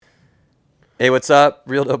Hey, what's up?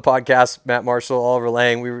 Real Dope Podcast, Matt Marshall, Oliver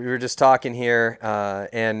Lang. We were just talking here,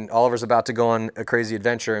 and Oliver's about to go on a crazy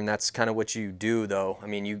adventure, and that's kind of what you do, though. I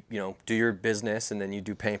mean, you do your business, and then you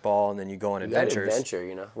do paintball, and then you go on adventures.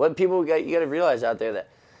 Adventure, What people you got to realize out there that,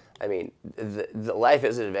 I mean, the life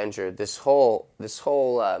is an adventure. This whole,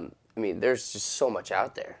 there's just so much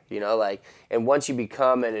out there, and once you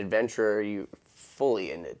become an adventurer, you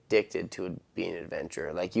fully and addicted to being an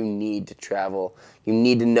adventurer. Like, you need to travel. You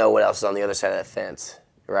need to know what else is on the other side of that fence,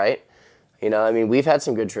 right? We've had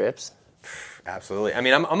some good trips. Absolutely. I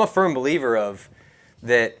mean, I'm a firm believer of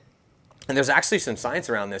that, and there's actually some science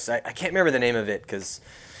around this. I can't remember the name of it because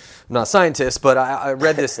I'm not a scientist, but I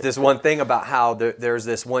read this one thing about how there's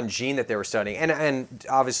this one gene that they were studying. And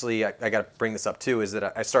obviously, I got to bring this up too, is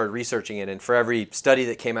that I started researching it, and for every study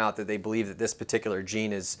that came out that they believe that this particular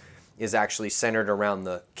gene is actually centered around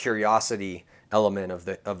the curiosity element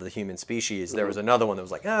of the human species. Mm-hmm. There was another one that was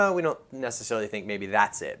like, oh, we don't necessarily think maybe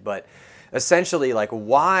that's it. But essentially, like, if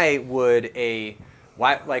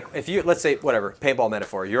you, let's say, whatever, paintball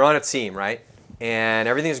metaphor, you're on a team, right? And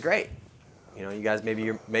everything's great. You guys, maybe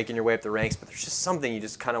you're making your way up the ranks, but there's just something you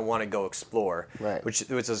just kind of want to go explore, right? Which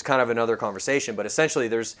is kind of another conversation. But essentially,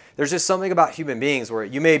 there's just something about human beings where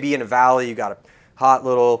you may be in a valley, you got a hot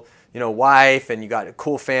little wife, and you got a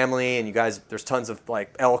cool family, and you guys, there's tons of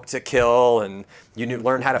like elk to kill, and you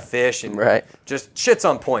learn how to fish, and right. Just shit's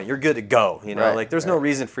on point. You're good to go. Right. Like, there's no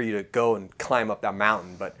reason for you to go and climb up that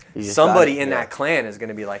mountain, but somebody in that clan is going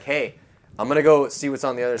to be like, hey, I'm going to go see what's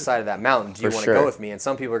on the other side of that mountain. Do you want to go with me? And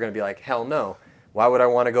some people are going to be like, hell no. Why would I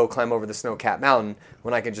want to go climb over the snow-capped mountain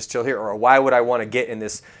when I can just chill here? Or why would I want to get in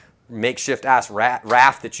this makeshift ass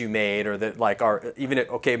raft that you made, or that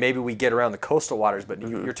maybe we get around the coastal waters, but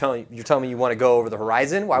mm-hmm. you're telling me you want to go over the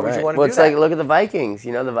horizon? Why would you want to do that? Well, it's like, look at the Vikings.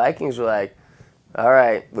 The Vikings were like, all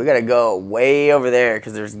right, we got to go way over there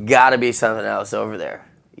because there's got to be something else over there.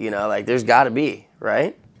 There's got to be,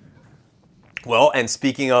 right? Well, and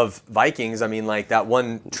speaking of Vikings, I mean, like that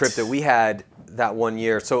one trip that we had that one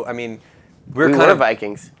year. So, I mean, we were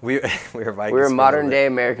Vikings. We were Vikings. We were modern-day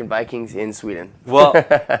American Vikings in Sweden. Well,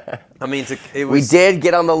 I mean, we did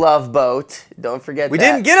get on the Love Boat. Don't forget that. We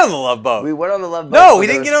didn't get on the Love Boat. We went on the Love Boat. No, we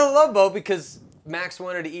didn't get on the Love Boat because Max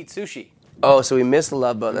wanted to eat sushi. Oh, so we missed the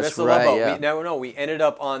Love Boat. That's right. Love Boat. Yeah. We ended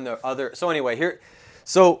up on the other. So anyway,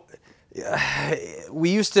 we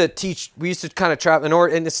used to teach. We used to kind of travel,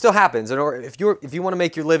 and it still happens. If you want to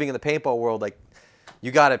make your living in the paintball world, like, you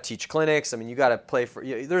got to teach clinics. I mean, you got to play for.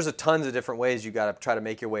 There's a tons of different ways you got to try to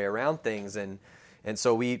make your way around things, and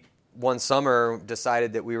so we one summer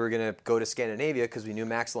decided that we were going to go to Scandinavia because we knew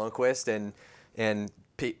Max Lundquist and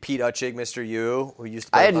Pete Utchig, Mr. U, who used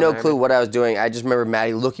to play. I had no clue what I was doing. I just remember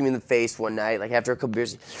Matty looking me in the face one night, like after a couple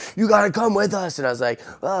beers, you got to come with us. And I was like,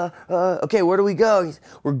 okay, where do we go?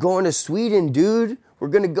 We're going to Sweden, dude. We're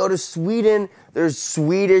going to go to Sweden. There's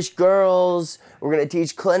Swedish girls. We're going to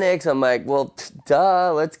teach clinics. I'm like, well,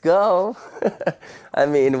 duh, let's go. I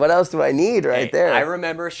mean, what else do I need there? I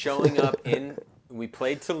remember showing up we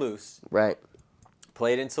played Toulouse. Right.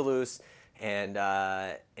 Played in Toulouse, and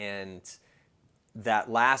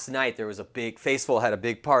that last night there was Faceful had a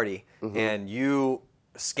big party, mm-hmm. and you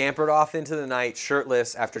scampered off into the night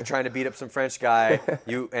shirtless after trying to beat up some French guy.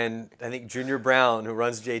 You and I think Junior Brown, who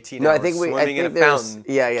runs JT now, swimming in a fountain.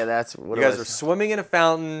 Yeah, that's what you guys were swimming in a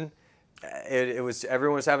fountain.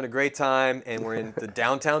 Everyone was having a great time, and we're in the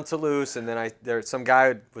downtown Toulouse, and then some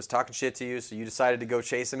guy was talking shit to you, so you decided to go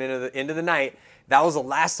chase him into the night. That was the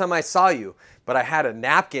last time I saw you, but I had a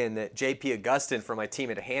napkin that JP Augustin from my team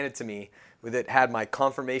had handed to me that had my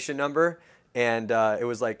confirmation number, and it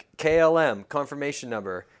was like KLM confirmation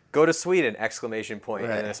number, go to Sweden ! Right. And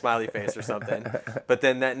a smiley face or something. But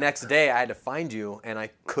then that next day I had to find you, and I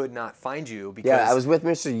could not find you because I was with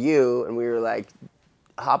Mr. U, and we were like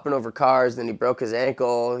hopping over cars. Then he broke his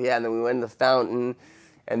ankle. Yeah, and then we went in the fountain,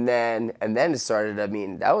 and then it started. I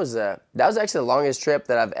mean, that was actually the longest trip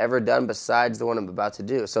that I've ever done besides the one I'm about to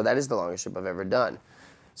do. So that is the longest trip I've ever done.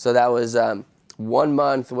 So that was 1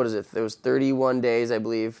 month. What is it? It was 31 days, I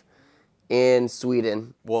believe, in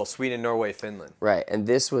Sweden. Well, Sweden, Norway, Finland. Right, and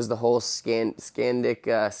this was the whole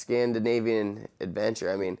Scandinavian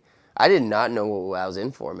adventure. I mean, I did not know what I was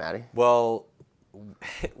in for, Matty. Well,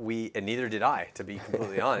 and neither did I, to be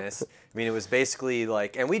completely honest. I mean, it was basically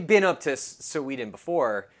like, and we'd been up to Sweden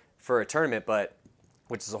before for a tournament,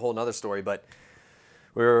 which is a whole nother story, but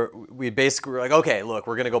we basically were like, okay, look,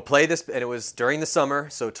 we're going to go play this, and it was during the summer,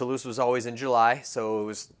 so Toulouse was always in July, so it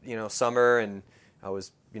was, summer, and I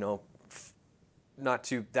was, not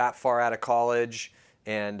too that far out of college,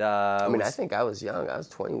 and I think I was young. I was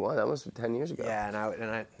 21. That was 10 years ago. Yeah, and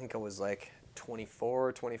I think I was like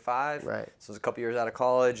 24, 25. Right. So it was a couple years out of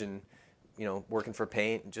college and, working for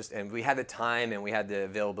paint. And we had the time and we had the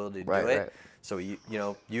availability to do it. Right. So we,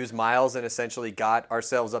 used miles and essentially got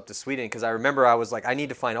ourselves up to Sweden. Because I remember I was like, I need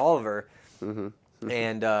to find Oliver.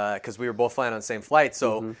 And because we were both flying on the same flight.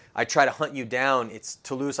 So I try to hunt you down. It's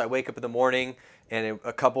Toulouse. I wake up in the morning and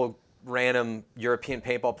a couple random European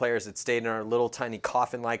paintball players that stayed in our little tiny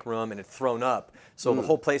coffin-like room and had thrown up. So the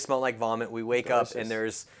whole place smelled like vomit. We wake up and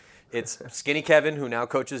it's Skinny Kevin, who now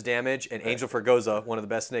coaches Damage, and Angel Fergoza, one of the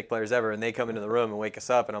best snake players ever, and they come into the room and wake us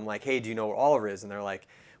up, and I'm like, hey, do you know where Oliver is? And they're like,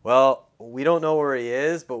 well, we don't know where he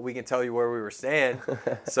is, but we can tell you where we were staying.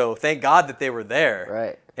 So thank God that they were there.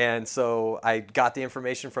 Right. And so I got the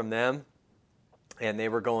information from them, and they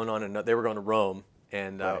were going to Rome.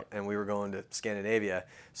 And we were going to Scandinavia.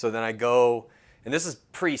 So then I go, and this is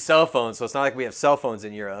pre-cell phone, so it's not like we have cell phones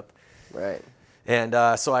in Europe. Right. And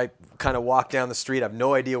so I kind of walk down the street. I have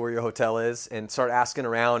no idea where your hotel is, and start asking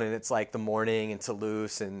around. And it's like the morning in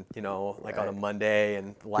Toulouse, and on a Monday,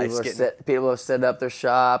 and life's people have set up their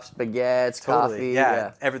shops, baguettes, coffee.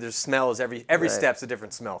 Yeah. There's smells. Every step's a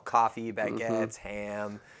different smell. Coffee, baguettes,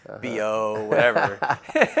 ham. BO, whatever.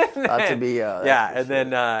 Lots of BO. Yeah, and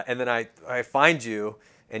then I find you,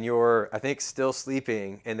 and you're, I think, still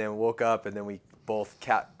sleeping, and then woke up, and then we both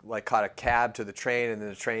caught a cab to the train, and then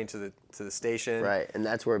the train to the station. Right, and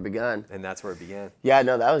that's where it began. Yeah,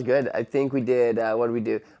 no, that was good. I think we did, what did we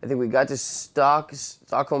do? I think we got to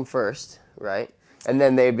Stockholm first, right? And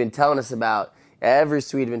then they've been telling us about, every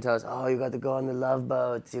Swede had been telling us, oh, you got to go on the love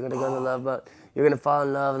boats, you're going to go on the love boat, you're going to fall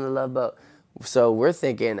in love on the love boat. So we're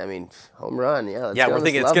thinking, home run, yeah. We're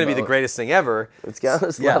thinking it's going to be the greatest thing ever. Let's go on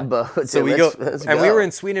this love boat. So we go, and we were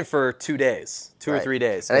in Sweden for 2 days, or 3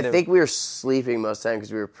 days. And I think we were sleeping most of the time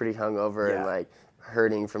because we were pretty hungover and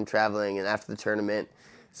hurting from traveling and after the tournament.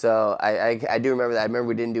 So I do remember that. I remember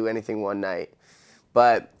we didn't do anything one night.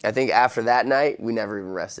 But I think after that night, we never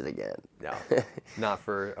even rested again. No, not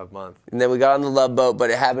for a month. And then we got on the love boat, but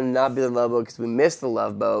it happened to not be the love boat because we missed the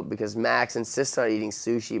love boat because Max insisted on eating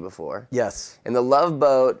sushi before. Yes. And the love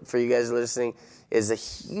boat, for you guys listening, is a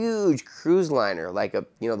huge cruise liner, like the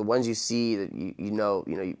ones you see that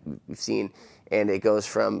you've seen, and it goes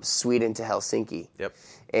from Sweden to Helsinki. Yep.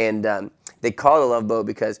 And they call it a love boat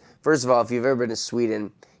because, first of all, if you've ever been to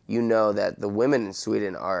Sweden, you know that the women in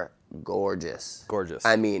Sweden are gorgeous.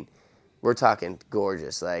 I mean, we're talking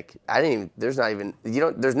gorgeous. Like, there's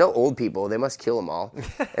no old people. They must kill them all.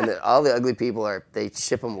 And all the ugly people they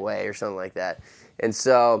ship them away or something like that. And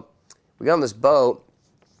so we got on this boat,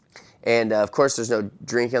 and of course there's no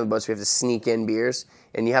drinking on the boat, so we have to sneak in beers.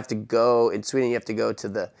 And in Sweden, you have to go to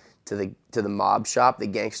the mob shop, the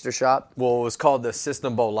gangster shop. Well, it was called the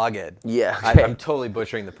Systembolaget. Yeah. Okay. I'm totally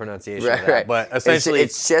butchering the pronunciation of that. But essentially...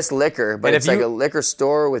 It's just liquor, but it's like a liquor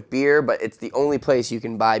store with beer, but it's the only place you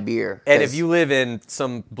can buy beer. And if you live in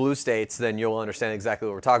some blue states, then you'll understand exactly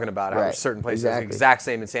what we're talking about. How certain places are the exact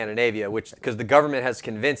same in Scandinavia, because the government has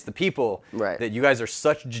convinced the people that you guys are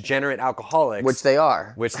such degenerate alcoholics. Which they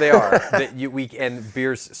are. And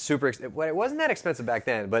beer's super... It wasn't that expensive back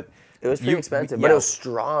then, but... It was pretty expensive, but it was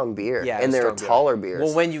strong beer. Yeah, and they were taller beers.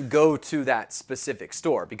 Well, when you go to that specific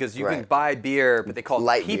store, because you can buy beer, but they call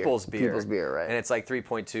it People's Beer. People's Beer, right. And it's like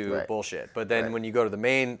 3.2 bullshit. But then when you go to the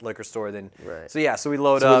main liquor store, then... Right. So we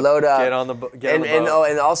load up, get on the boat.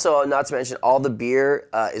 And also, not to mention, all the beer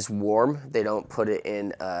is warm. They don't put it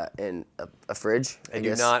in a fridge. I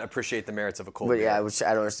do not appreciate the merits of a cold beer. Yeah, which I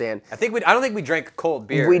don't understand. I don't think we drank cold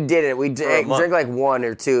beer. We didn't. We drank like 1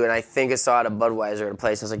 or 2, and I think I saw it at a Budweiser at a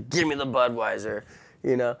place. I was like, give me the Budweiser,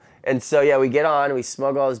 And so, we get on, and we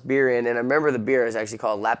smuggle all this beer in, and I remember the beer is actually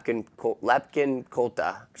called Lapkin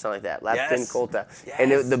Kolta, or something like that. Lapkin Kolta. Yes.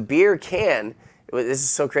 And the beer can, this is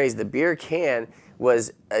so crazy, the beer can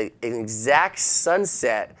was an exact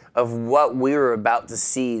sunset of what we were about to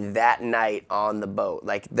see that night on the boat.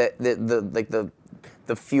 Like the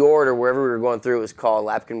fjord or wherever we were going through was called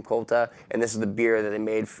Lapkin Kolta, and this is the beer that they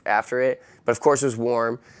made after it. But of course it was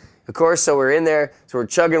warm. Of course, so we're in there, so we're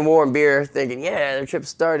chugging warm beer, thinking, yeah, the trip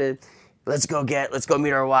started. Let's go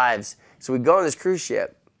meet our wives. So we go on this cruise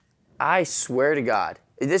ship. I swear to God,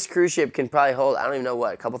 this cruise ship can probably hold, I don't even know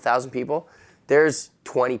what, a couple thousand people. There's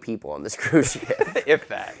 20 people on this cruise ship. If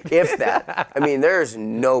that. If that. I mean, there's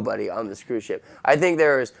nobody on this cruise ship. I think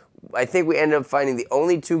there was I think we ended up finding the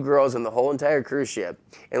only 2 girls on the whole entire cruise ship.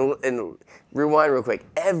 And rewind real quick.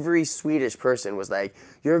 Every Swedish person was like,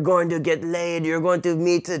 "You're going to get laid. You're going to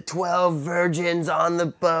meet the 12 virgins on the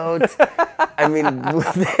boat." I mean,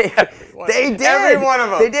 they did. Every one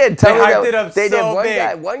of them. They did. They hyped it up so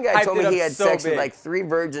big. One guy told me he had sex with like 3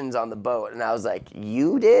 virgins on the boat, and I was like,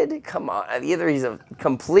 "You did? Come on!" Either he's a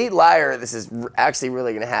complete liar, or this is actually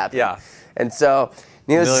really going to happen. Yeah. And so,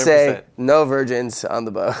 needless to say, no virgins on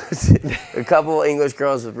the boat. A couple English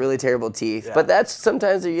girls with really terrible teeth. Yeah. But that's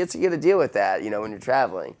sometimes you get to deal with that, when you're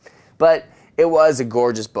traveling. But it was a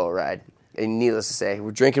gorgeous boat ride. And needless to say,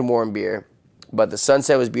 we're drinking warm beer. But the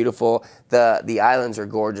sunset was beautiful. The islands are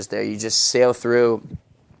gorgeous there. You just sail through,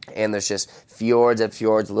 and there's just fjords and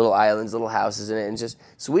fjords, little islands, little houses in it. And just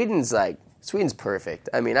Sweden's perfect.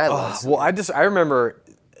 I mean, I love Sweden. Well, I remember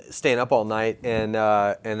staying up all night, and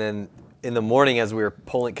then in the morning as we were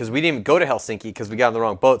pulling, because we didn't even go to Helsinki because we got on the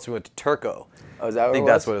wrong boat, so we went to Turku. Oh, is that what I think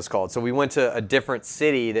that's what it's called. So we went to a different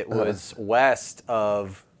city that was west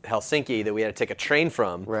of Helsinki that we had to take a train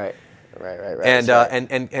from. Right.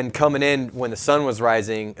 And coming in when the sun was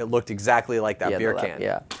rising, it looked exactly like that beer can.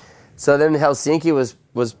 Yeah. So then Helsinki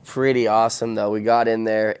was pretty awesome though. We got in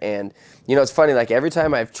there, and it's funny. Like every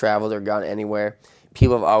time I've traveled or gone anywhere,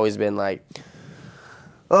 people have always been like,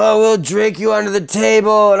 "Oh, we'll drink you under the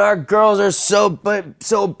table, and our girls are so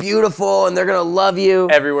beautiful, and they're gonna love you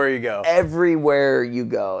everywhere you go." Everywhere you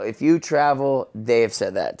go, if you travel, they have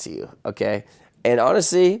said that to you. Okay, and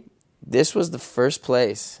honestly, this was the first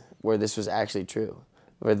place where this was actually true.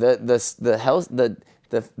 Where the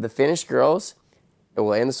Finnish girls,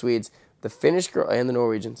 and the Swedes, the Finnish girl and the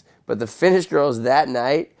Norwegians, but the Finnish girls that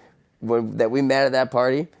night that we met at that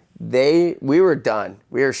party, we were done.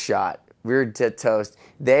 We were shot. We were toast.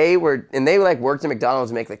 They worked at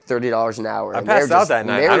McDonald's and make like $30 an hour. I passed out that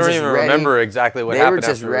night. I don't even remember exactly what happened. They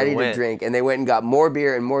were just ready to drink, and they went and got more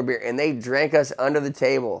beer, and they drank us under the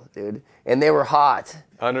table, dude. And they were hot.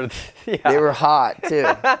 They were hot too.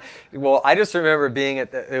 Well, I just remember being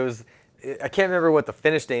at I can't remember what the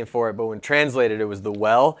Finnish name for it, but when translated, it was the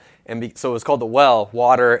well, so it was called the well,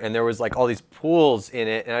 water, and there was like all these pools in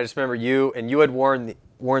it, and I just remember you had worn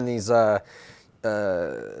these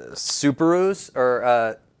Subarus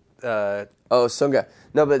or Sunga.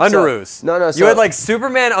 No, but underoos. No. You had like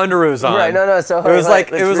Superman underoos on. Right. No. So it was like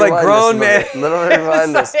grown man.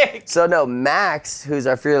 So no, Max, who's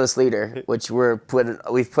our fearless leader, which we've put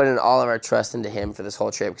in all of our trust into him for this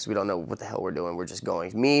whole trip because we don't know what the hell we're doing. We're just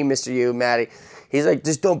going. Me, Mr. U, Matty. He's like,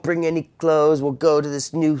 just don't bring any clothes. We'll go to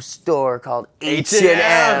this new store called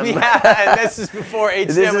H&M. Yeah, and this is before H&M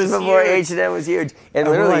was huge. This is before H&M was huge. And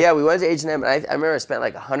literally, we went to H&M, and I remember I spent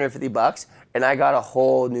like $150, and I got a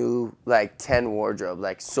whole new, like, 10 wardrobe,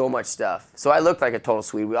 like, so much stuff. So I looked like a total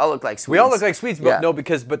Swede. We all looked like Swedes. We all looked like Swedes, but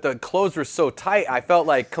but the clothes were so tight. I felt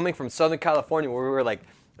like coming from Southern California where we were like,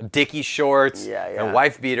 Dickie shorts and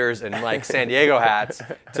wife beaters and like San Diego hats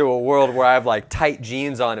to a world where I have like tight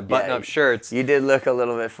jeans on and button-up shirts. You did look a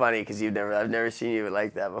little bit funny because I've never seen you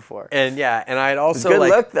like that before. And and I had also good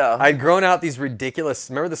look though. I'd grown out these ridiculous.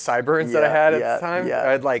 Remember the sideburns that I had at the time? Yeah.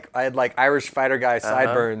 I had like Irish fighter guy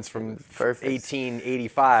sideburns from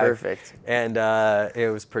 1885. Perfect. And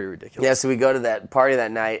it was pretty ridiculous. Yeah. So we go to that party that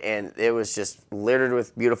night, and it was just littered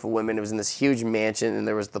with beautiful women. It was in this huge mansion, and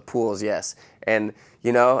there was the pools. Yes, and.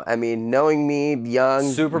 Knowing me, young,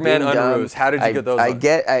 Superman underoos. How did you get those?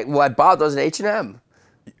 I bought those at H&M.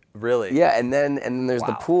 Really? Yeah, and then there's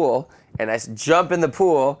the pool, and I jump in the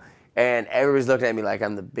pool, and everybody's looking at me like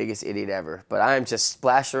I'm the biggest idiot ever. But I'm just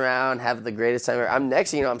splashing around, having the greatest time ever.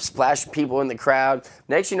 I'm splashing people in the crowd.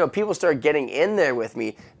 Next, people start getting in there with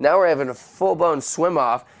me. Now we're having a full-blown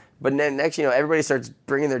swim-off. But then next, everybody starts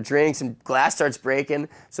bringing their drinks and glass starts breaking.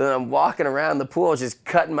 So then I'm walking around the pool just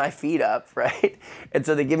cutting my feet up, right? And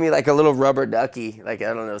so they give me like a little rubber ducky. Like,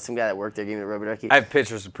 I don't know, some guy that worked there gave me a rubber ducky. I have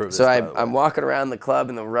pictures to prove this. So I'm walking around the club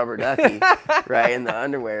in the rubber ducky, right, in the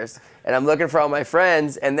underwears. And I'm looking for all my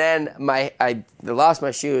friends. And then I lost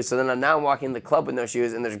my shoes. So then I'm walking in the club with no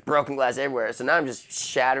shoes and there's broken glass everywhere. So now I'm just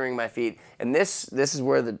shattering my feet. And this is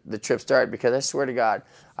where the trip started because I swear to God,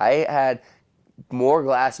 I had more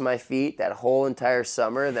glass in my feet that whole entire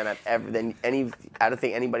summer than I don't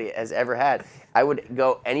think anybody has ever had. I would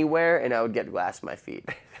go anywhere and I would get glass in my feet.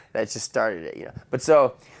 That just started it, But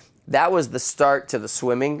so that was the start to the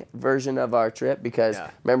swimming version of our trip because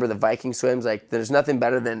remember the Viking swims, like there's nothing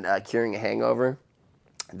better than curing a hangover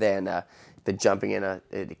than jumping in a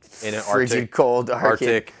frigid, cold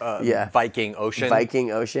Arctic Viking Ocean. Viking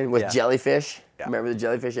Ocean with jellyfish. Yeah. Remember the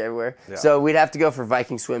jellyfish everywhere? Yeah. So we'd have to go for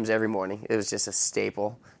Viking swims every morning. It was just a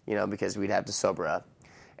staple, because we'd have to sober up.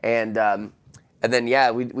 And And then,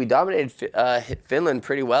 we dominated Finland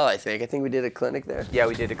pretty well, I think. I think we did a clinic there. Yeah,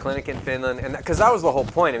 we did a clinic in Finland, and because that was the whole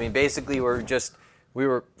point. I mean, basically, we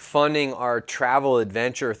were funding our travel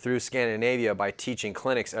adventure through Scandinavia by teaching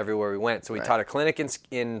clinics everywhere we went. So we taught a clinic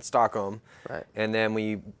in Stockholm, and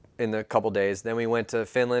then in a couple days, then we went to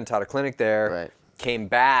Finland, taught a clinic there, came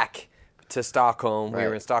back to Stockholm. We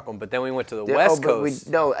were in Stockholm, but then we went to the West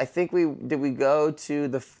Coast. I think did we go to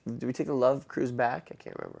did we take the Love Cruise back? I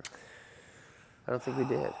can't remember. I don't think we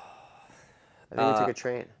did. I think we took a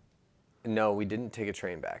train. No, we didn't take a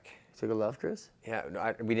train back. Took a Love Cruise? Yeah,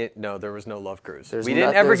 no, we didn't. No, there was no Love Cruise. We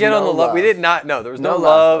didn't ever get on the love. We did not. No, there was no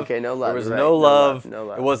love. Okay, no love. There was no love.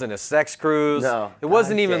 It wasn't a sex cruise. No. It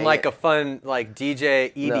wasn't even like a fun like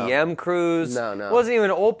DJ EDM cruise. No. It wasn't even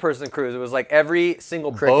an old person cruise. It was like every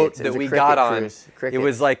single boat that we got on. It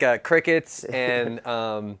was like crickets and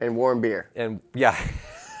and warm beer. And yeah.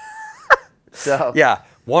 So yeah,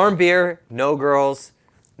 warm beer, no girls,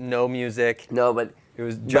 no music. No, but it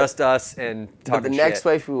was just us and talking But the next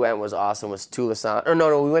place we went was awesome. Was Tulasand. Or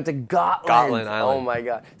no, we went to Gotland. Gotland Island. Oh my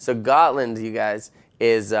God! So Gotland, you guys,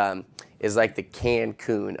 is like the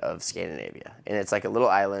Cancun of Scandinavia, and it's like a little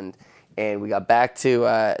island. And we got back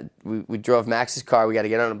to we drove Max's car. We got to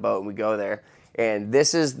get on a boat and we go there. And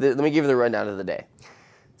this is let me give you the rundown of the day.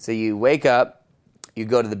 So you wake up, you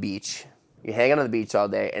go to the beach. You hang out on the beach all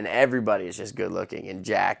day, and everybody is just good looking and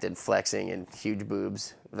jacked and flexing and huge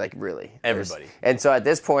boobs. Like, really. Everybody. And so at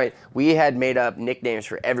this point, we had made up nicknames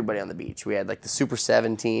for everybody on the beach. We had, like, the Super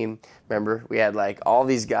 7 team. Remember? We had, like, all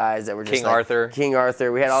these guys that were just King Arthur. King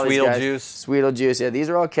Arthur. We had all these guys. Juice. Sweetlejuice. Yeah, these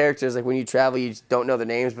are all characters. Like, when you travel, you just don't know the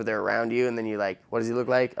names, but they're around you. And then you're like, what does he look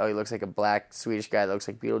like? Oh, he looks like a black Swedish guy that looks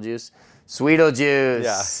like Beetlejuice.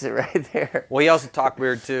 Sweetlejuice. Yeah. Right there. Well, he also talked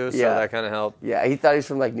weird, too, so that kind of helped. Yeah, he thought he was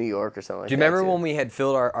from, like, New York or something like that. Do you remember when we had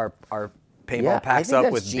filled our paintball packs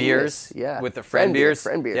up with genius. beers? Yeah. With the friend beers?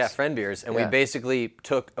 Friend beers. Yeah, friend beers. And we basically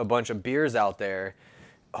took a bunch of beers out there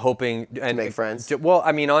hoping... to make friends? Well,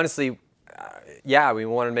 I mean, honestly, we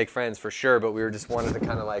wanted to make friends for sure, but we were just wanted to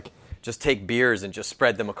kind of like... just take beers and just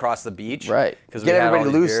spread them across the beach. Right. Get everybody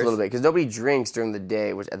loose a little bit. Because nobody drinks during the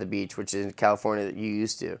day at the beach, which is in California that you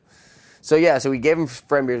used to. So, so we gave them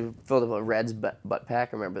friend beer, filled up a Red's butt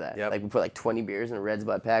pack. Remember that? Yep. Like, we put like 20 beers in a Red's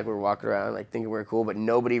butt pack. We were walking around like thinking we were cool, but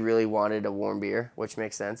nobody really wanted a warm beer, which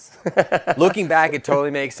makes sense. Looking back, it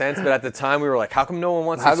totally makes sense. But at the time, we were like, how come no one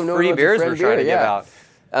wants these free beers we're trying to give out?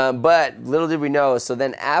 But little did we know, so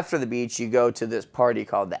then after the beach, you go to this party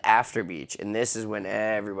called the After Beach, and this is when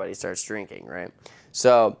everybody starts drinking, right?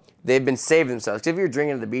 So they've been saving themselves. 'Cause if you're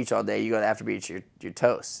drinking at the beach all day, you go to the After Beach, you're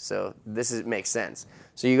toast. So makes sense.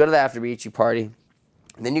 So you go to the After Beach, you party,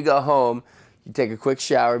 and then you go home, you take a quick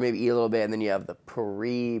shower, maybe eat a little bit, and then you have the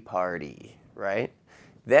pre-party, right?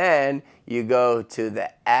 Then you go to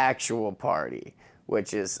the actual party,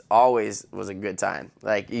 which is always was a good time.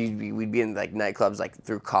 Like we'd be in like nightclubs like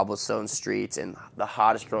through cobblestone streets and the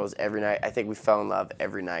hottest girls every night. I think we fell in love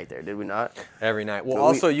every night there, did we not? Every night. Well,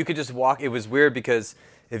 also you could just walk. It was weird because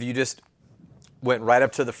if you just went right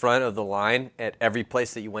up to the front of the line at every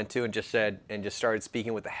place that you went to and just started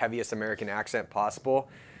speaking with the heaviest American accent possible.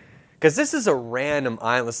 Because this is a random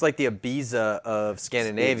island. It's like the Ibiza of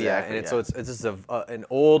Scandinavia, Exactly, and so it's just an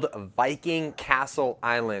old Viking castle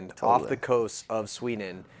island off the coast of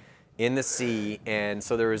Sweden, in the sea. And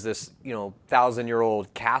so there was this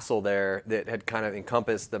 1,000-year-old castle there that had kind of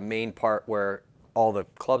encompassed the main part where all the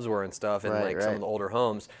clubs were and stuff, and some of the older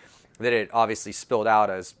homes. That it obviously spilled out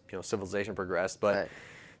as civilization progressed, but.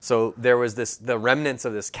 So there was the remnants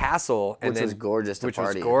of this castle, which was gorgeous to party.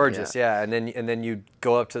 Which was gorgeous, yeah. And then you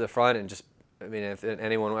go up to the front and just, I mean, if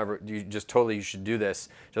anyone ever, you should do this.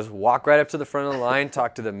 Just walk right up to the front of the line,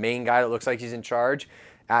 talk to the main guy that looks like he's in charge,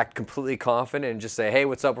 act completely confident, and just say, "Hey,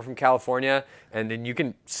 what's up? We're from California." And then you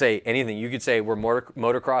can say anything. You could say we're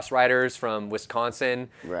motocross riders from Wisconsin.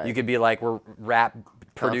 Right. You could be like we're rap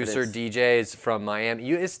producer DJs from Miami.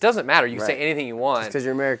 It doesn't matter. You can say anything you want. Just because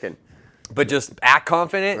you're American. But just act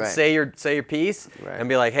confident, say your piece, and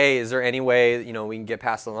be like, "Hey, is there any way we can get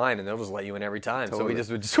past the line?" And they'll just let you in every time. Totally. So we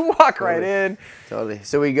just would just walk right in. Totally.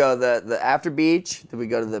 So we go the after beach, then we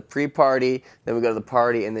go to the pre-party, then we go to the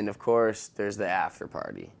party, and then of course there's the after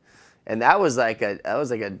party, and that was like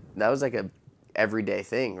a everyday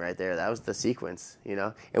thing right there. That was the sequence,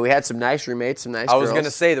 And we had some nice roommates, some nice girls. I was gonna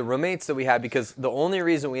say the roommates that we had, because the only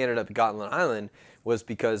reason we ended up at Gotland Island was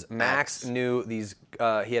because Max knew these.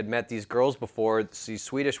 He had met these girls before, these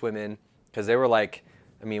Swedish women, because they were like,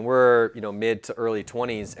 I mean, we're mid to early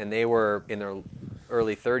 20s, and they were in their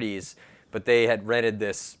early 30s, but they had rented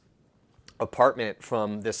this apartment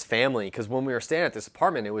from this family. Because when we were staying at this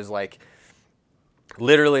apartment, it was like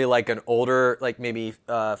literally like an older, like maybe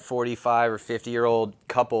 45 or 50-year-old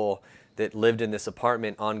couple that lived in this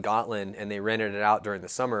apartment on Gotland, and they rented it out during the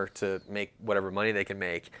summer to make whatever money they could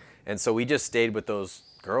make. And so we just stayed with those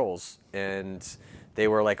girls, and they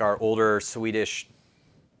were like our older Swedish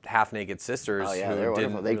half-naked sisters. Oh, yeah, who they were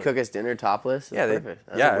wonderful. They'd cook us dinner topless. Yeah, Perfect.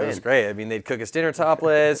 it was great. I mean, they'd cook us dinner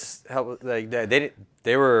topless. Help, like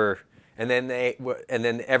they were, and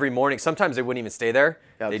then every morning, sometimes they wouldn't even stay there.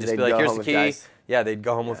 Yeah, they'd just be like, "Here's the key." Guys. Yeah, they'd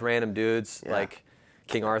go home with random dudes like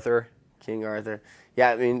King Arthur. King Arthur.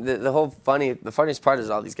 Yeah, I mean, the funniest part is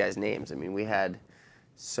all these guys' names. I mean, we had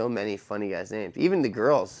so many funny guys' names. Even the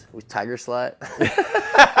girls. With Tiger Slut.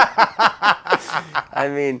 I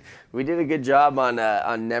mean, we did a good job on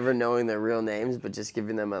never knowing their real names, but just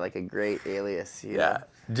giving them a great alias. You know?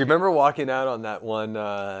 Do you remember walking out on that one?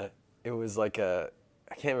 It was like I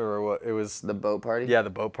can't remember what it was. The boat party? Yeah, the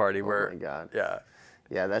boat party. Oh my God. Yeah.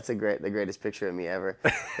 Yeah, that's the greatest picture of me ever.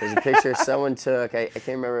 There's a picture someone took. I can't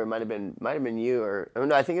remember. It might have been you or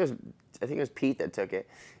no. I think it was Pete that took it.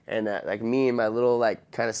 And like me and my little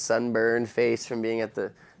like kind of sunburned face from being at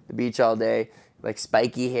the beach all day, like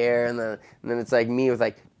spiky hair, and then it's like me with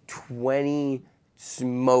like 20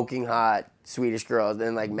 smoking hot Swedish girls, and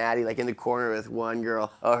then like Matty like in the corner with one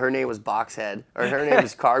girl. Oh, her name was Boxhead, or her name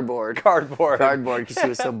was Cardboard. Cardboard, because she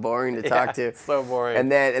was so boring to talk to. So boring.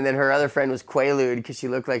 And then her other friend was Quaalude, because she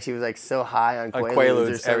looked like she was like so high on Quaaludes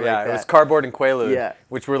or something like that. It was Cardboard and Quaalude. Yeah.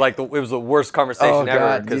 Which were like it was the worst conversation ever.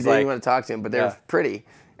 God, you didn't want to talk to them, but they were pretty.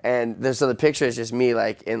 And so the picture is just me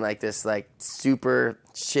like in like this like super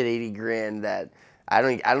shit-eaty grin that I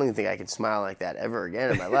don't even think I can smile like that ever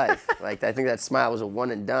again in my life. Like I think that smile was a one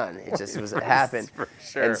and done. It happened. For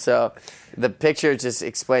sure. And so the picture just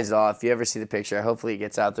explains it all. If you ever see the picture, hopefully it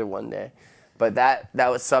gets out there one day. But that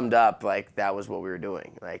was summed up. Like that was what we were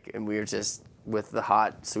doing. Like, and we were just with the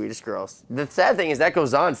hot Swedish girls. The sad thing is that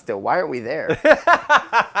goes on still. Why aren't we there?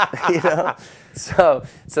 You know. So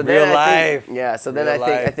then real life. So then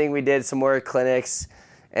I think we did some more clinics,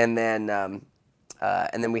 and then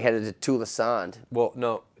we headed to Tylösand. Well,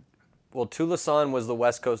 Tylösand was the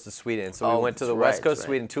west coast of Sweden, so we went to the west coast of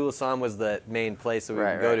Sweden. Tylösand was the main place that we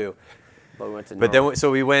would go to. But we went to Norway.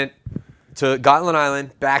 We went to Gotland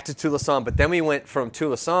Island, back to Tylösand, but then we went from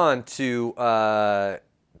Tylösand to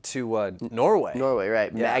Norway. Norway,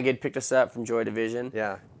 right. Yeah. Magid picked us up from Joy Division.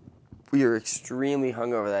 Yeah. We were extremely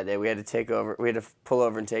hungover that day. We had to pull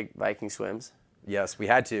over and take Viking swims. Yes, we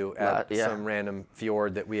had to at some random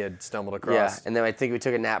fjord that we had stumbled across. Yeah, and then I think we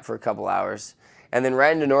took a nap for a couple hours. And then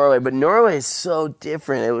right into Norway. But Norway is so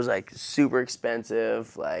different. It was like super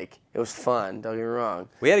expensive. Like, it was fun, don't get me wrong.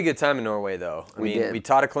 We had a good time in Norway, though. We did. We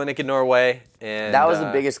taught a clinic in Norway. And that was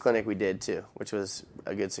the biggest clinic we did, too, which was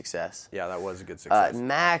a good success. Yeah, that was a good success.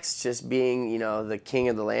 Max, just being, the king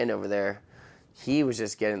of the land over there, he was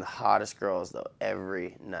just getting the hottest girls, though,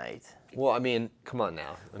 every night. Well, I mean, come on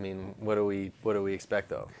now. I mean, what do we expect,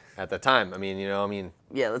 though? At the time,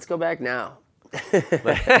 Yeah, let's go back now.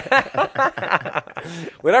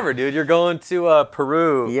 Whatever, dude. You're going to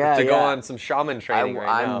Peru to go on some shaman training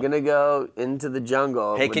right now. I'm gonna go into the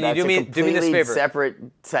jungle. Hey, can you do me this favor?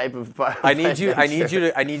 Separate type of. I need you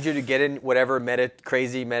to get in whatever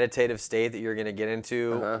crazy meditative state that you're gonna get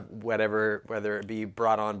into, whether it be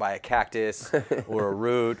brought on by a cactus or a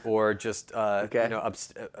root or just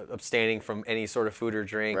abstaining from any sort of food or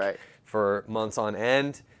drink for months on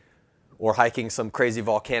end. Or hiking some crazy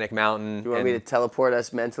volcanic mountain. You want me to teleport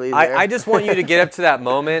us mentally there? I just want you to get up to that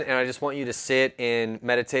moment, and I just want you to sit in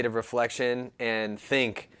meditative reflection and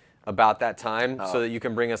think about that time so that you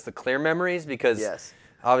can bring us the clear memories, because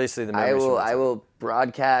obviously the memories... I will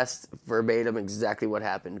broadcast verbatim exactly what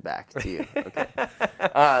happened back to you. Okay.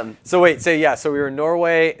 So we were in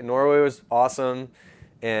Norway. Norway was awesome,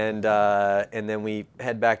 and then we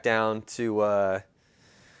head back down,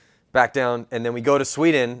 and then we go to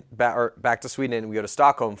Sweden, back to Sweden, and we go to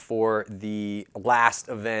Stockholm for the last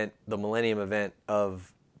event, the Millennium event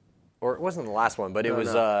or it wasn't the last one, but it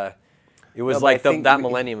was that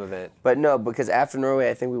Millennium event. But no, because after Norway,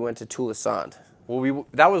 I think we went to Tylösand. Well,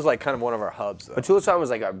 that was like kind of one of our hubs, though. But Tylösand was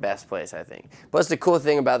like our best place, I think. Plus, the cool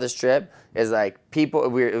thing about this trip is like we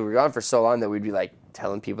were gone for so long that we'd be like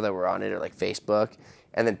telling people that we're on it or like Facebook.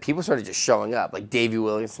 And then people started just showing up. Like Davey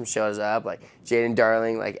Williamson shows up, like Jaden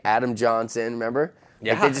Darling, like Adam Johnson, remember?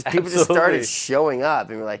 Yeah, people just started showing up.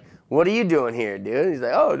 And we're like, what are you doing here, dude? And he's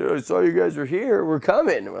like, oh, dude, I saw you guys were here. We're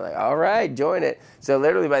coming. And we're like, all right, join it. So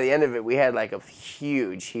literally by the end of it, we had like a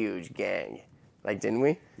huge, huge gang. Like, didn't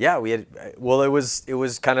we? Yeah, we had. Well, it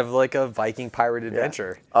was kind of like a Viking pirate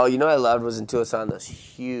adventure. Oh, you know what I loved was in Tylösand, those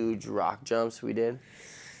huge rock jumps we did.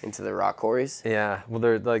 into the rock quarries. Yeah, well,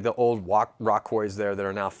 they're like the old rock quarries there that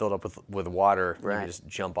are now filled up with water. Right. You can just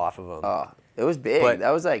jump off of them. Oh, it was big. But-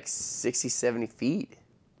 that was like 60, 70 feet.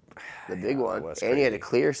 The big one. was And you had to crazy.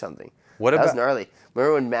 clear something. What that was about- gnarly.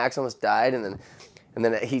 Remember when Max almost died and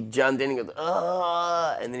then he jumped in and goes,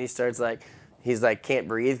 "Ah," and then he starts like, he's like can't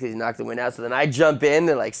breathe because he knocked the wind out. So then I jump in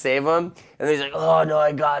to like save him, and then he's like, "Oh no,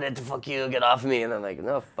 I got it. Fuck you, get off of me." And I'm like,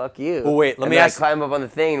 "No, fuck you." Well, wait, let and me then ask- I climb up on the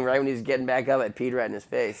thing, and right when he's getting back up, I peed right in his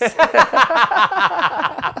face.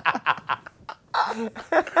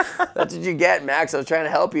 That's what you get, Max. I was trying to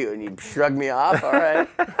help you, and you shrugged me off. All right.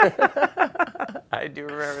 I do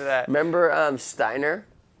remember that. Remember Steiner?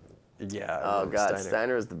 Yeah. I Oh remember God,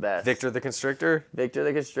 Steiner was the best. Victor the Constrictor. Victor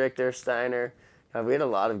the Constrictor, Steiner. God, we had a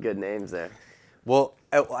lot of good names there. Well,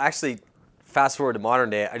 actually, fast forward to modern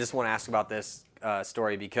day. I just want to ask about this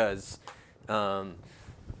story because it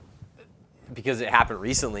happened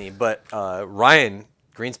recently. But Ryan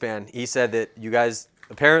Greenspan, he said that you guys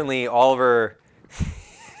apparently Oliver.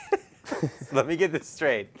 Let me get this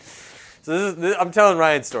straight. So I'm telling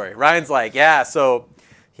Ryan's story. Ryan's like, yeah, so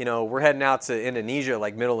we're heading out to Indonesia,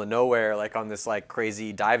 like middle of nowhere, like on this like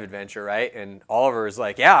crazy dive adventure, right? And Oliver is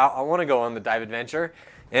like, yeah, I want to go on the dive adventure.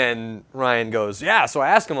 And Ryan goes, yeah. So I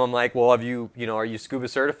asked him, I'm like, well, are you scuba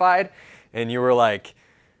certified? And you were like,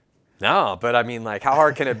 no, but I mean, like, how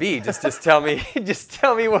hard can it be? Just tell me,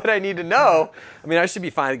 what I need to know. I mean, I should be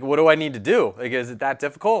fine. Like, what do I need to do? Like, is it that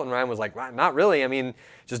difficult? And Ryan was like, not really. I mean,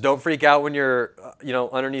 just don't freak out when you're,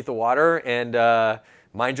 underneath the water, and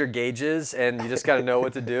mind your gauges, and you just got to know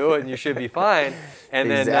what to do, and you should be fine.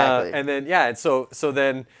 And Exactly. then yeah, and so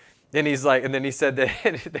then he's like, and then he said that,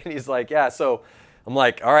 then he's like, yeah. So I'm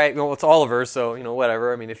like, all right, well, it's Oliver, so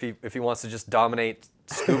whatever. I mean, if he wants to just dominate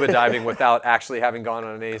scuba diving without actually having gone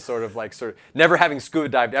on any sort of never having scuba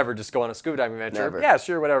dived ever, just go on a scuba diving adventure. Never. Yeah,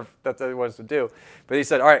 sure, whatever. That's what he wants to do. But he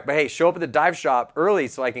said, all right, but hey, show up at the dive shop early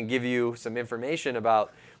so I can give you some information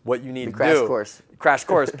about what you need to crash do. course. Crash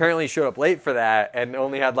course. Apparently, he showed up late for that and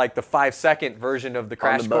only had like the 5-second version of the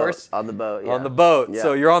crash course. On the boat, yeah. On the boat. Yeah.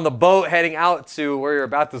 So you're on the boat heading out to where you're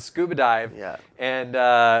about to scuba dive. Yeah. And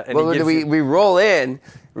Well, he gives you- we roll in.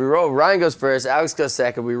 Ryan goes first. Alex goes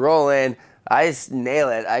second. We roll in. I just nail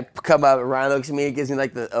it. I come up. Ryan looks at me. He gives me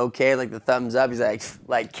like the okay, like the thumbs up. He's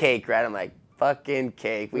like cake, right? I'm like, fucking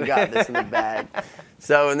cake. We got this in the bag.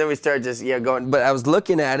 So, and then we start just going. But I was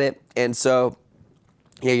looking at it, and so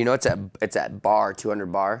it's at bar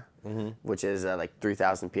 200 bar, which is like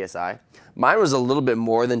 3,000 psi. Mine was a little bit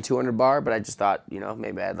more than 200 bar, but I just thought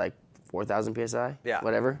maybe I had like 4,000 psi. Yeah.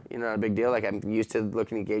 Whatever. Not a big deal. Like I'm used to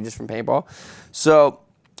looking at gauges from paintball. So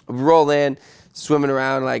roll in, swimming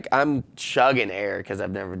around, like I'm chugging air because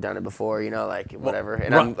I've never done it before, like whatever.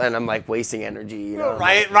 And I'm like wasting energy,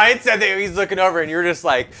 Ryan said that he's looking over and you're just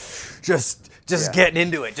like, just getting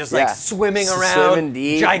into it, just like swimming around, Swimming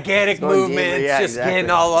deep, gigantic going deep, movements, yeah, just exactly. getting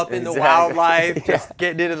all up in the Exactly. wildlife, just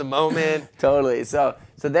getting into the moment. Totally. So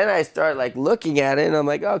then I start like looking at it and I'm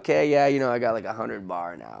like, okay, yeah, I got like 100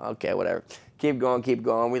 bar now. Okay, whatever. Keep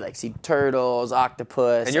going. We like see turtles,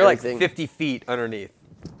 octopus, And you're everything. like 50 feet underneath.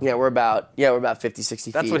 Yeah, we're about 50,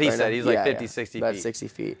 60 feet. That's what he right said. now. He's like 50, 60 about feet. 60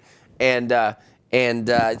 feet. And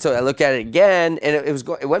so I look at it again, and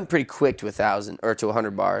it went pretty quick to 1,000 or to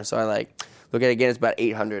 100 bar. So I like look at it again. It's about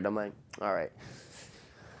 800. I'm like, all right.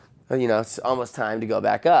 Well, it's almost time to go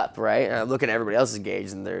back up, right? And I look at everybody else's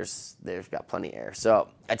gauge, and they've got plenty of air. So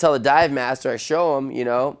I tell the dive master, I show him,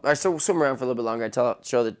 I swim around for a little bit longer. I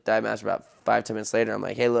show the dive master about 5-10 minutes later. I'm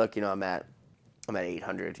like, hey, look, I'm at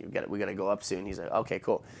 800. We got to go up soon. He's like, okay,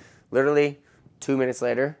 cool. Literally 2 minutes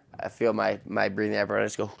later, I feel my breathing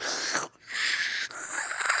apparatus go,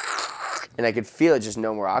 and I could feel it. Just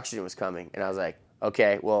no more oxygen was coming, and I was like,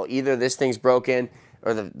 okay, well, either this thing's broken,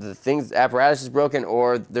 or the apparatus is broken,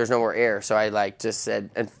 or there's no more air. So I just said,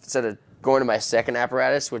 instead of going to my second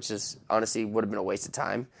apparatus, which is honestly would have been a waste of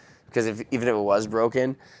time, because even if it was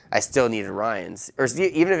broken, I still needed Ryan's, or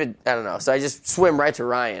even if it, I don't know. So I just swim right to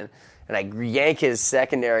Ryan, and I yank his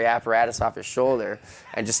secondary apparatus off his shoulder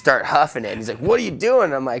and just start huffing it. And he's like, "What are you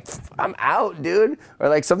doing?" I'm like, "I'm out, dude," or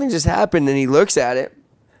like something just happened, and he looks at it.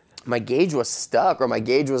 My gauge was stuck, or my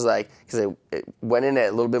gauge was because it went in at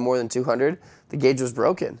a little bit more than 200, the gauge was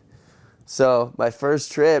broken. So my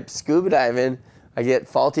first trip scuba diving, I get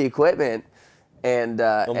faulty equipment, and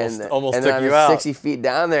Almost then took I'm you out. 60 feet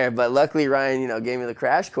down there. But luckily Ryan, gave me the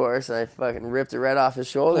crash course, and I fucking ripped it right off his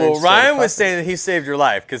shoulder. Well, Ryan was saying that he saved your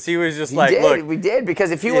life because he was just We did,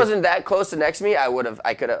 because if he wasn't that close to next to me, I would have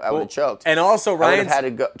choked. And also I would Ryan's have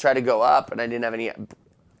had to try to go up, and I didn't have any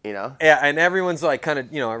you know? Yeah, and everyone's like kind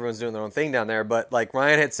of, everyone's doing their own thing down there. But like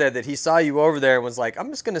Ryan had said that he saw you over there and was like, I'm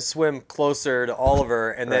just going to swim closer to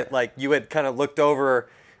Oliver. And that like you had kind of looked over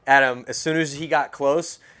at him as soon as he got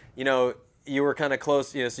close, you were kind of close,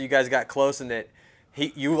 so you guys got close and that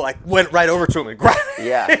you like went right over to him and grabbed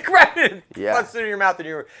it, thrust it in your mouth,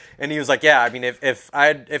 and he was like, yeah. I mean, if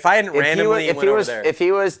I hadn't randomly went over there, if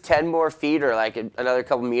he was 10 more feet or like another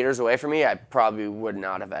couple meters away from me, I probably would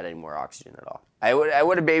not have had any more oxygen at all. I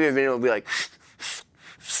would have maybe been able to be like,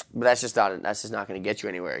 but that's just not going to get you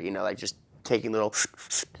anywhere. Like just taking little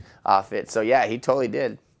off it. So yeah, he totally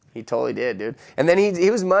did. He totally did, dude. And then he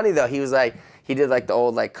was money though. He was like, he did like the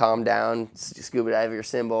old like calm down, scuba dive your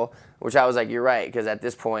symbol. Which I was like, you're right, because at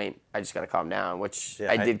this point, I just got to calm down, which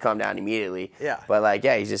I did calm down immediately. Yeah. But, like,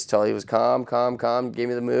 he just totally was calm, gave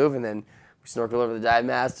me the move, and then we snorkeled over the dive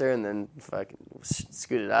master, and then fucking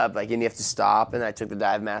scooted up. Like, and you have to stop, and I took the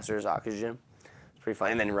dive master's oxygen. It's pretty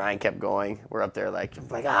funny. And then Ryan kept going. We're up there like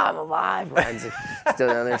I'm alive. Ryan's still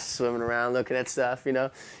down there swimming around, looking at stuff,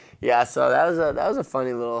 Yeah, so that was a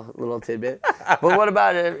funny little tidbit. But what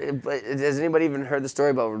about it? Has anybody even heard the story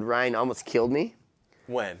about when Ryan almost killed me?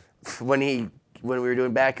 When we were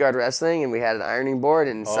doing backyard wrestling and we had an ironing board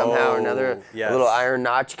and somehow or another a little iron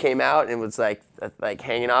notch came out and was like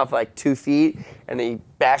hanging off like 2 feet and he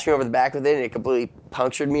bashed me over the back with it and it completely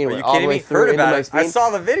punctured me and went all the way through into my spine. I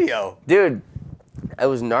saw the video. Dude, it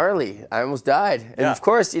was gnarly. I almost died. And of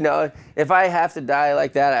course, if I have to die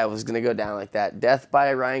like that, I was going to go down like that. Death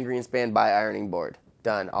by Ryan Greenspan by ironing board.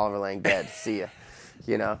 Done. Oliver Lang dead. See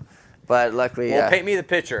ya. But luckily, paint me the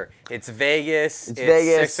picture. It's Vegas. It's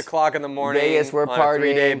Vegas. 6 o'clock in the morning. Vegas, we're on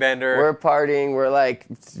partying. A 3-day bender. We're partying. We're like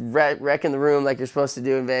wrecking the room like you're supposed to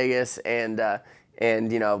do in Vegas. And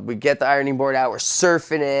we get the ironing board out. We're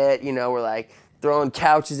surfing it. We're like throwing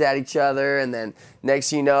couches at each other. And then next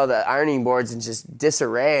thing you know, the ironing board's in just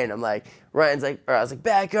disarray. And I'm like, I was like,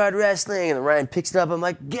 backyard wrestling. And then Ryan picks it up. I'm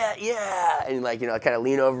like, yeah. And I kind of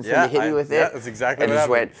lean over for him to hit me with it. Yeah, that's exactly what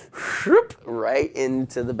happened. And it just went right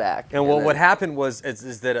into the back. And what happened was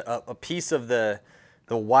is that a piece of the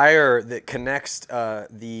wire that connects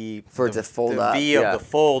the V of the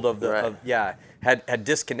fold of the had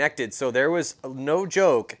disconnected. So there was no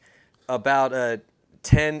joke about a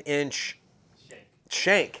 10-inch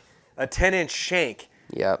shank. A 10-inch shank.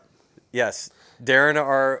 Yep. Yes. Darren,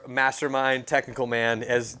 our mastermind technical man,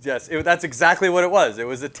 that's exactly what it was. It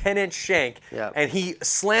was a 10-inch shank, and he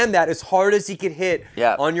slammed that as hard as he could hit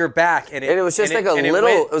on your back. And it was just like a little.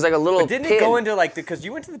 It was like a little. But didn't pin. it go into because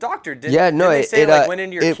you went to the doctor? Didn't they say it went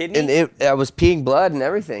into your kidney? And I was peeing blood and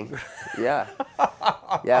everything. Yeah,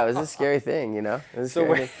 it was a scary thing, It was a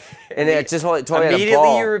scary thing. And it just totally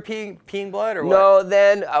immediately you were peeing blood, or what? No,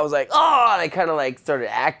 then I was like, oh, and I kind of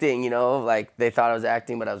started acting, like they thought I was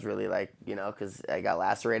acting, but I was really because I got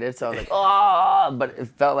lacerated, so I was like, oh, but it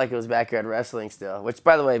felt like it was backyard wrestling still. Which,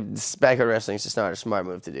 by the way, backyard wrestling is just not a smart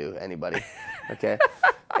move to do, anybody. Okay,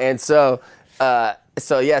 and so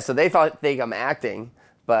they think I'm acting,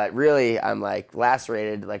 but really I'm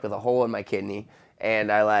lacerated, with a hole in my kidney, and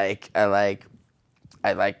I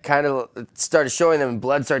kind of started showing them and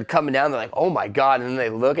blood started coming down. They're like, oh my God. And then they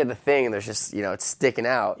look at the thing and there's just, it's sticking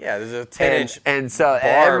out. Yeah, there's a 10-inch And so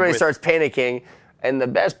everybody starts panicking. And the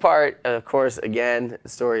best part, of course, again, the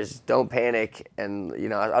story is don't panic. And,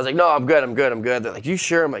 I was like, no, I'm good. They're like, you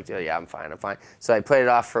sure? I'm like, yeah, I'm fine. So I played it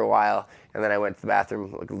off for a while. And then I went to the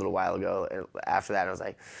bathroom a little while ago. And after that, I was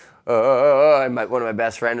like, and one of my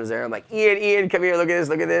best friends was there. I'm like, Ian, come here, look at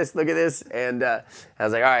this. And I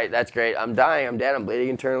was like, all right, that's great. I'm dying, I'm dead, I'm bleeding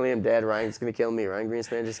internally, I'm dead. Ryan's going to kill me. Ryan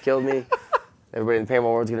Greenspan just killed me. Everybody in the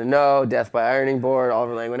paintball world's going to know. Death by ironing board.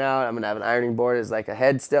 Oliver Lang went out. I'm going to have an ironing board as a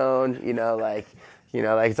headstone,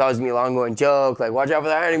 it's always going to be a long-going joke. Watch out for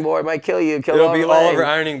the ironing board, it might kill you. It'll be Oliver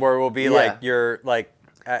ironing board will be your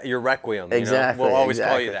requiem. Exactly. We'll always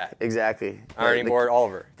call you that. Exactly. Ironing board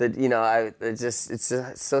Oliver. It's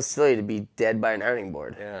so silly to be dead by an ironing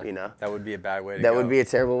board. Yeah. That would be a bad way to go. That would be a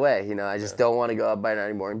terrible way. I just don't want to go up by an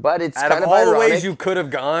ironing board. But it's kind of all ironic. The ways you could have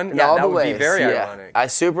gone, that would be very ironic.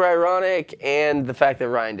 Super ironic, and the fact that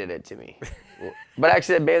Ryan did it to me. But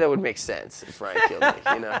actually, that would make sense if Ryan killed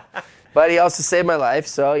me. But he also saved my life,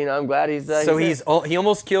 so I'm glad he's. So he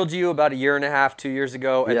almost killed you about 1.5 years, 2 years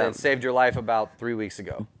ago, and then saved your life about 3 weeks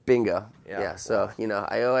ago. Bingo. Yeah. So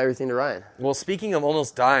I owe everything to Ryan. Well, speaking of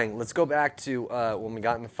almost dying, let's go back to when we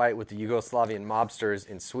got in the fight with the Yugoslavian mobsters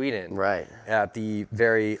in Sweden. Right. At the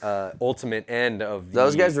very ultimate end of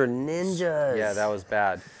those guys were ninjas. Yeah, that was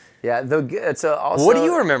bad. Yeah. So also. What do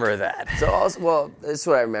you remember of that? So also, this is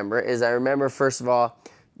what I remember. I remember first of all.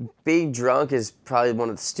 Being drunk is probably one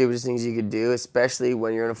of the stupidest things you could do, especially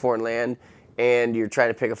when you're in a foreign land and you're trying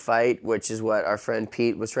to pick a fight, which is what our friend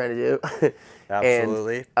Pete was trying to do.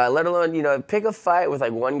 Absolutely. And, let alone, pick a fight with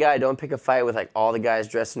like one guy. Don't pick a fight with like all the guys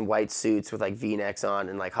dressed in white suits with like V-necks on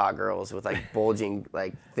and like hot girls with like bulging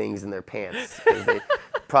like things in their pants. 'Cause they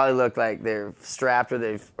probably look like they're strapped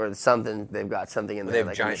or something. They've got something in there,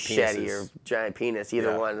 like a machete or giant penis.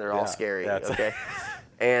 Either one, they're all scary. Okay,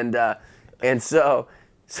 and so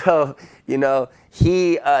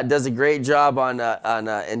he does a great job on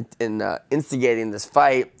instigating this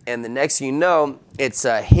fight, and the next thing you know, it's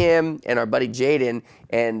him and our buddy Jaden,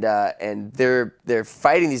 and they're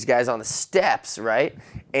fighting these guys on the steps, right?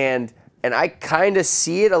 And I kind of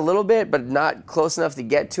see it a little bit, but not close enough to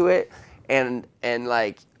get to it, and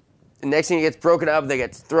like the next thing it gets broken up, they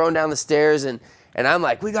get thrown down the stairs, and I'm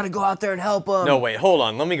like, we got to go out there and help them. No, wait, hold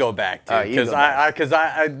on. Let me go back, dude.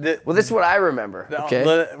 Well, this is what I remember.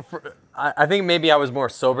 Okay. I think maybe I was more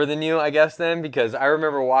sober than you, I guess, then, because I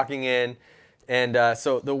remember walking in, and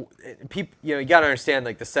so the people, you got to understand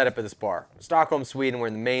like the setup of this bar. Stockholm, Sweden. We're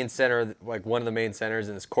in the main center, like one of the main centers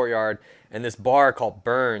in this courtyard, and this bar called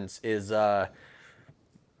Burns is that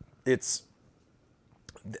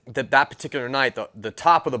particular night. The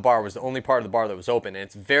top of the bar was the only part of the bar that was open, and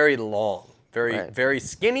it's very long. Very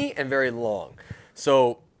skinny and very long.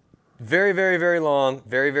 So very, very, very long,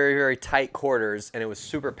 very, very, very tight quarters, and it was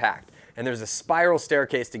super packed. And there's a spiral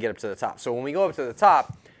staircase to get up to the top. So when we go up to the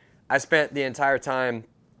top, I spent the entire time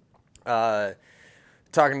talking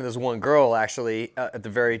to this one girl, actually, at the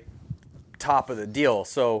very top of the deal.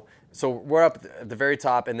 So we're up at the very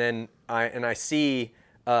top, and then I see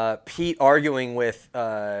Pete arguing with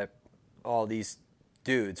all these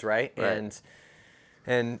dudes, right?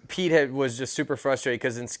 And Pete was just super frustrated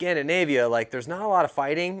because in Scandinavia, like, there's not a lot of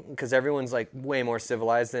fighting because everyone's like way more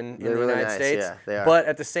civilized than in the United States. Yeah, they are. But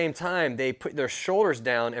at the same time, they put their shoulders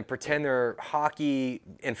down and pretend they're hockey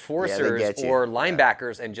enforcers or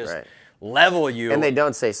linebackers and just level you. And they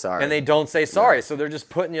don't say sorry. So they're just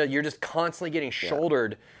putting you. You're just constantly getting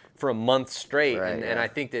shouldered for a month straight. And I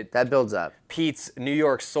think that builds up. Pete's New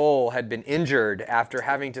York soul had been injured after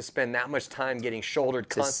having to spend that much time getting shouldered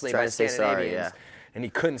constantly by Scandinavians. And he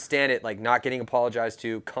couldn't stand it, like not getting apologized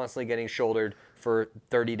to, constantly getting shouldered for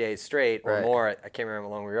 30 days straight or more. I can't remember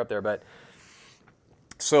how long we were up there, but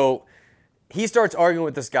so he starts arguing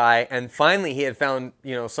with this guy, and finally he had found,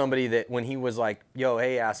 somebody that when he was like, "Yo,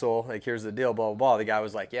 hey asshole, like here's the deal," blah blah blah. The guy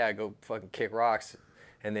was like, "Yeah, go fucking kick rocks,"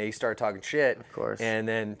 and they started talking shit. Of course. And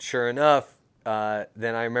then sure enough,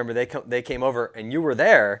 then I remember they came over, and you were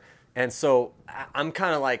there, and so I'm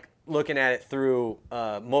kind of like looking at it through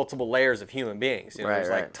multiple layers of human beings. There's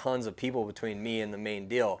like tons of people between me and the main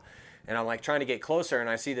deal. And I'm like trying to get closer, and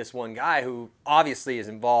I see this one guy who obviously is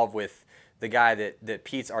involved with the guy that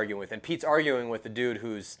Pete's arguing with. And Pete's arguing with the dude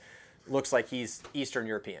who's looks like he's Eastern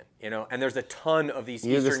European, and there's a ton of these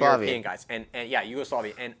Eastern European guys, and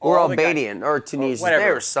Yugoslavia, and or all Albanian, the guys, or Tunisian,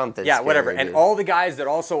 there's something. Yeah, scary, whatever. Dude. And all the guys that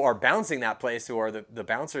also are bouncing that place, who are the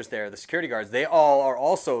bouncers there, the security guards, they all are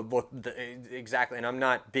also exactly. And I'm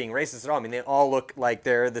not being racist at all. I mean, they all look like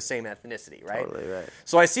they're the same ethnicity, right? Totally right.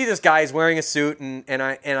 So I see this guy, he's wearing a suit, and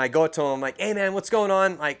I go to him, I'm like, "Hey man, what's going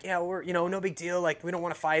on?" Like, "Yeah, we're no big deal. Like, we don't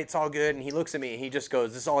want to fight. It's all good." And he looks at me, and he just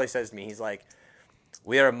goes, "This is all he says to me." He's like,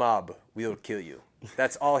 "We are a mob. We will kill you."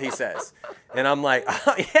 That's all he says. And I'm like,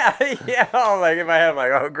 "Oh, yeah. I'm like, in my head, I'm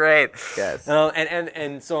like, "Oh, great." Yes.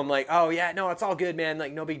 And so I'm like, "Oh, yeah, no, it's all good, man.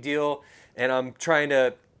 Like, no big deal." And I'm trying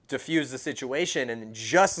to diffuse the situation. And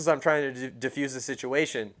just as I'm trying to diffuse the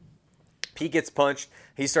situation, Pete gets punched.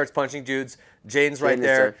 He starts punching dudes. Jaden's right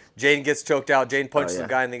there. Jaden gets choked out. Jaden punches some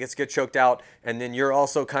guy and then gets choked out. And then you're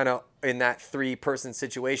also kind of in that 3-person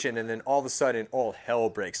situation. And then all of a sudden, all hell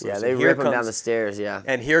breaks loose. Yeah, they rip him down the stairs,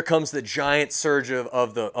 And here comes the giant surge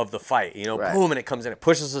of the fight. Boom, and it comes in. It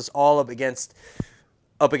pushes us all up against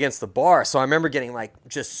the bar. So I remember getting like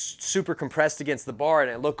just super compressed against the bar,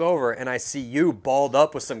 and I look over and I see you balled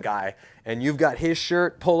up with some guy, and you've got his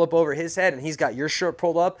shirt pulled up over his head, and he's got your shirt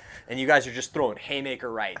pulled up, and you guys are just throwing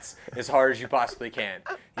haymaker rights as hard as you possibly can.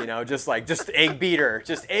 Just egg beater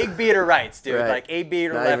rights, dude. Right. Like egg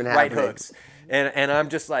beater Not left, even right happening. hooks. And I'm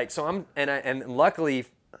just like, and luckily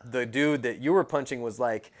the dude that you were punching was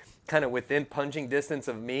like kind of within punching distance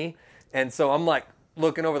of me, and so I'm like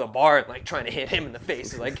looking over the bar and like trying to hit him in the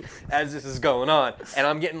face like as this is going on, and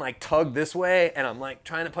I'm getting like tugged this way, and I'm like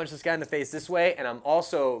trying to punch this guy in the face this way, and I'm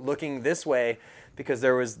also looking this way because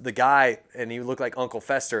there was the guy, and he looked like Uncle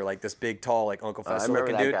Fester, like this big tall like Uncle Fester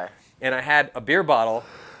looking dude. Guy. And I had a beer bottle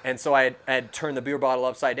And so I had turned the beer bottle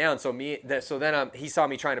upside down. So then he saw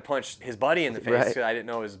me trying to punch his buddy in the face because I didn't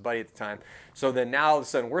know it was his buddy at the time. So then now all of a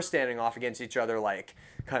sudden we're standing off against each other, like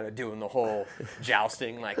kind of doing the whole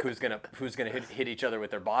jousting, like who's gonna hit each other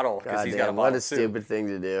with their bottle because he's got a bottle. What a stupid thing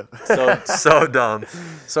to do. So dumb,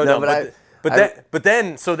 so dumb. But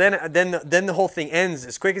then the whole thing ends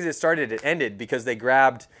as quick as it started. It ended because they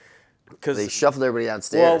grabbed. Because they shuffled everybody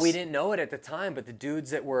downstairs. Well, we didn't know it at the time, but the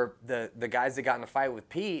dudes that were the guys that got in a fight with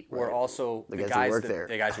Pete were also the guys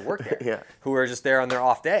who worked there, who were just there on their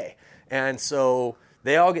off day, and so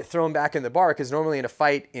they all get thrown back in the bar because normally in a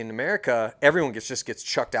fight in America, everyone just gets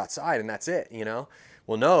chucked outside and that's it, you know.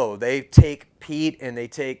 Well, no, they take Pete and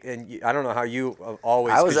I don't know how you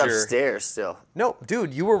always. I was upstairs still. No,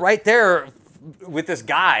 dude, you were right there with this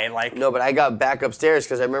guy, like. No, but I got back upstairs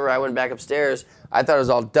because I remember I went back upstairs. I thought it was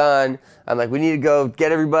all done. I'm like, we need to go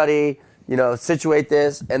get everybody, situate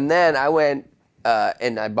this. And then I went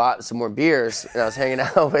and I bought some more beers and I was hanging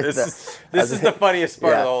out with. This is the funniest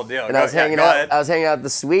part of the whole deal. And I was hanging out with the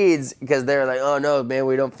Swedes because they were like, oh no, man,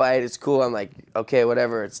 we don't fight. It's cool. I'm like, okay,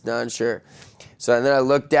 whatever, it's done, sure. So and then I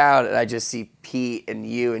look down and I just see Pete and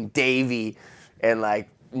you and Davey and like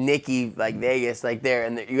Nikki, like Vegas, like there,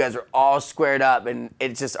 and you guys are all squared up, and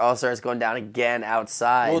it just all starts going down again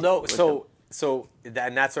outside. Well, no,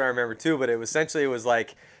 and that's what I remember too. But it was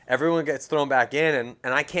like everyone gets thrown back in,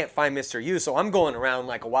 and I can't find Mr. U, so I'm going around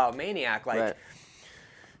like a wild maniac, like,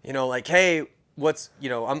 like, hey, what's,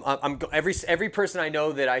 I'm every person I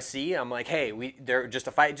know that I see, I'm like, hey,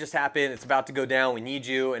 a fight just happened, it's about to go down, we need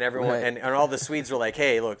you, and everyone, and all the Swedes were like,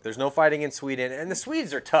 hey, look, there's no fighting in Sweden, and the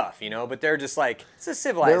Swedes are tough, but they're just like, it's a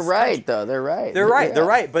civilized. They're right, though. They're right. They're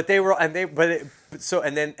right, but they were, and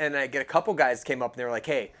I get a couple guys came up and they were like,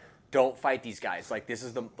 hey, don't fight these guys. Like these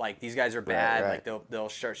guys are bad. Right. Like they'll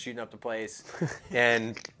start shooting up the place,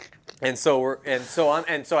 and so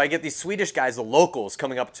I get these Swedish guys, the locals,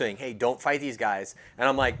 coming up saying, hey, don't fight these guys, and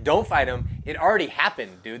I'm like, don't fight them. It already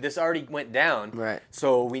happened, dude. This already went down. Right.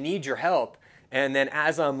 So we need your help. And then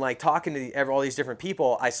as I'm like talking to all these different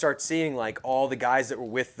people, I start seeing like all the guys that were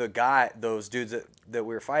with those dudes that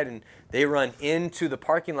we were fighting, they run into the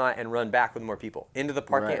parking lot and run back with more people. Into the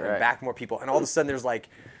parking lot and back more people. And all of a sudden there's like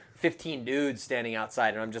 15 dudes standing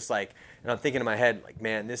outside, and I'm just like, and I'm thinking in my head, like,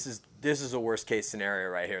 man, this is a worst case scenario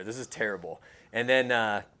right here. This is terrible. And then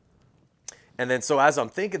so as I'm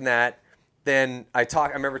thinking that, then I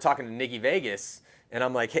remember talking to Nicky Vegas, and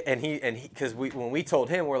I'm like, because when we told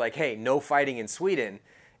him, we're like, hey, no fighting in Sweden,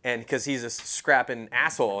 and because he's a scrapping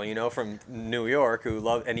asshole, from New York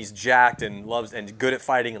and he's jacked and loves and good at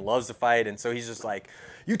fighting and loves to fight, and so he's just like,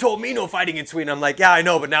 you told me no fighting in Sweden. I'm like, yeah, I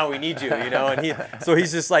know, but now we need you, and so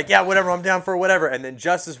he's just like, yeah, whatever, I'm down for whatever. And then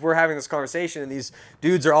just as we're having this conversation, and these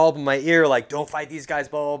dudes are all up in my ear, like, don't fight these guys,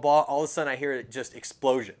 blah, blah, blah. All of a sudden I hear just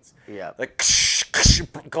explosions. Yeah. Like,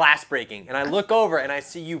 glass breaking. And I look over and I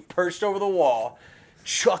see you perched over the wall,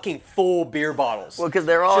 chucking full beer bottles. Well, because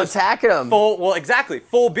they're all attacking them. Exactly.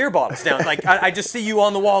 Full beer bottles down. Like, I just see you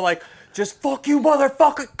on the wall, like, just fuck you,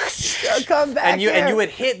 motherfucker. Come back and you had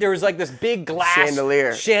hit, there was like this big glass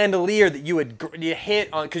chandelier that you hit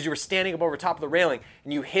on because you were standing up over top of the railing,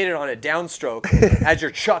 and you hit it on a downstroke as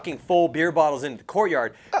you're chucking full beer bottles into the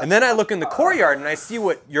courtyard. And then I look in the courtyard and I see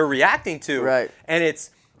what you're reacting to. Right. And it's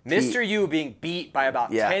Mr. U being beat by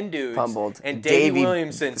about 10 dudes. Pummeled. And Davey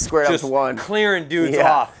Williamson just clearing dudes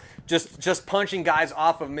off. Just punching guys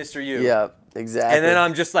off of Mr. U. Yeah, exactly. And then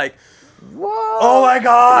I'm just like, whoa! Oh my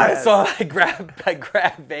God! Yeah. So I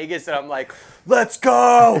grab Vegas and I'm like, let's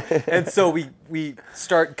go! And so we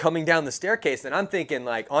start coming down the staircase, and I'm thinking,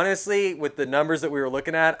 like, honestly, with the numbers that we were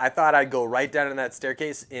looking at, I thought I'd go right down in that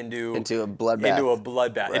staircase into a bloodbath,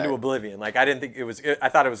 right. Into oblivion. Like, I didn't think I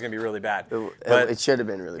thought it was gonna be really bad. But it should have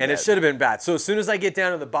been really bad. And it should have been bad. So as soon as I get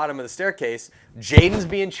down to the bottom of the staircase, Jaden's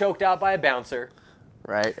being choked out by a bouncer.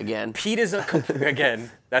 Right, again. Pete is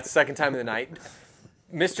again. That's the second time of the night.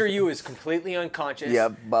 Mr. U is completely unconscious,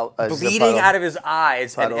 bleeding out of his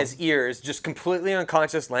eyes and his ears, just completely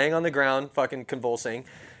unconscious, laying on the ground, fucking convulsing.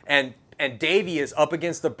 And Davey is up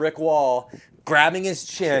against the brick wall, grabbing his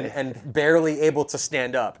chin and barely able to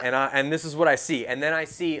stand up. And this is what I see. And then I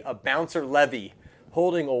see a bouncer Levy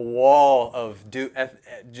holding a wall of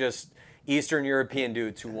just Eastern European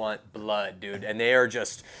dudes who want blood, dude. And they are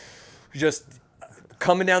just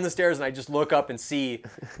coming down the stairs, and I just look up and see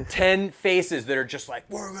 10 faces that are just like,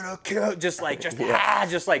 we're gonna kill, just like it's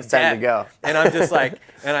dead. Time to go. And I'm just like,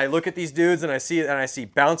 and I look at these dudes, and I see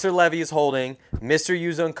Bouncer Levy is holding, Mr.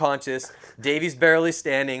 U's unconscious, Davey's barely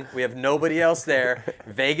standing, we have nobody else there,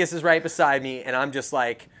 Vegas is right beside me, and I'm just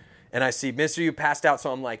like, and I see Mr. U passed out,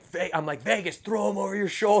 so I'm like, Vegas, throw him over your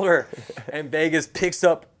shoulder. And Vegas picks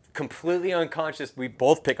up completely unconscious. We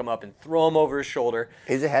both pick him up and throw him over his shoulder.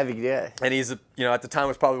 He's a heavy guy. And he's, at the time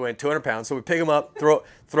was probably weighing 200 pounds. So we pick him up, throw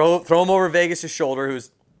him over Vegas' shoulder,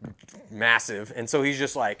 who's massive. And so he's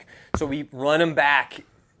just like, so we run him back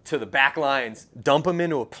to the back lines, dump him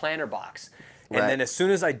into a planter box. And then as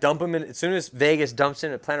soon as Vegas dumps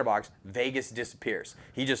in a planter box, Vegas disappears.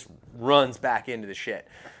 He just runs back into the shit.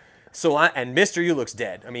 So and Mr. U looks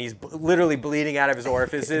dead. I mean, he's literally bleeding out of his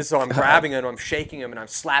orifices. So I'm grabbing him, I'm shaking him, and I'm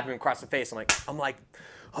slapping him across the face. I'm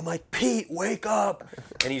like, Pete, wake up!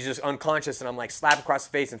 And he's just unconscious, and I'm like, slap across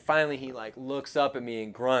the face. And finally, he like looks up at me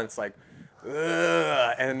and grunts like,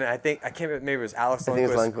 ugh. And I can't remember, maybe it was Alex Lundquist. I think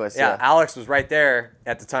it was Lundquist. Yeah, Alex was right there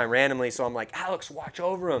at the time randomly. So I'm like, Alex, watch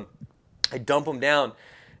over him. I dump him down.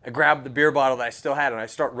 I grab the beer bottle that I still had, and I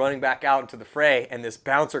start running back out into the fray, and this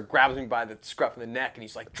bouncer grabs me by the scruff of the neck, and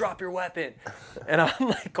he's like, drop your weapon. And I'm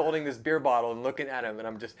like holding this beer bottle and looking at him,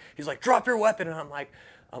 and he's like, drop your weapon. And I'm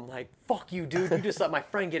like, fuck you, dude. You just let my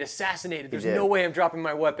friend get assassinated. There's no way I'm dropping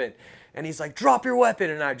my weapon. And he's like, drop your weapon.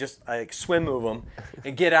 And I swim move him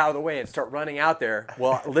and get out of the way and start running out there.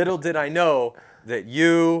 Well, little did I know that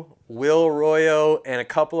you, Will Royo, and a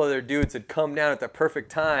couple other dudes had come down at the perfect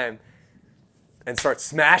time and start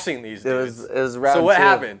smashing these dudes. It was round So what two.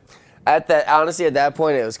 happened? At that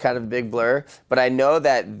point, it was kind of a big blur. But I know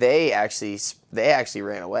that they actually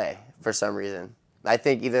ran away for some reason. I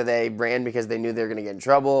think either they ran because they knew they were going to get in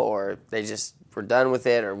trouble, or they just were done with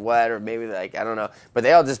it, or what, or maybe I don't know. But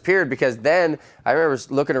they all disappeared because then I remember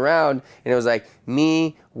looking around, and it was like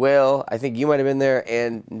me, Will, I think you might have been there,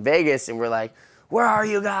 and Vegas, and we're like, where are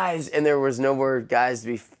you guys? And there was no more guys to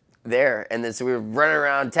be there. And then so we were running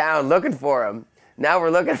around town looking for them. Now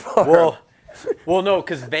we're looking for them. Well, no,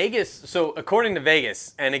 because Vegas. So according to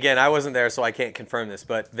Vegas, and again, I wasn't there, so I can't confirm this.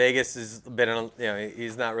 But Vegas has been,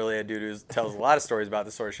 he's not really a dude who tells a lot of stories about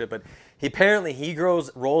this sort of shit. But he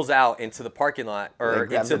rolls out into the parking lot or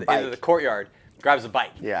into the courtyard, grabs a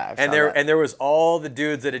bike. Yeah, and there was all the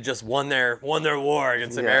dudes that had just won their war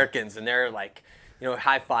against Americans, and they're like,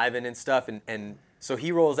 high fiving and stuff, and so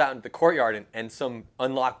he rolls out into the courtyard, and some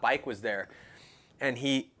unlocked bike was there, and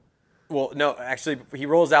he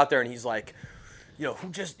rolls out there and he's like,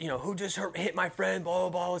 who just hit my friend, blah, blah,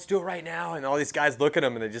 blah, let's do it right now. And all these guys look at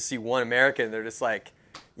him and they just see one American and they're just like,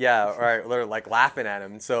 yeah, all right, they're like laughing at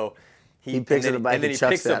him. And so he picks the bike, and then he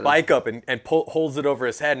picks the bike up and holds it over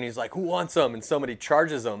his head, and he's like, who wants some? And somebody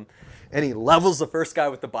charges him, and he levels the first guy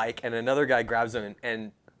with the bike, and another guy grabs him,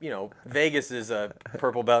 and Vegas is a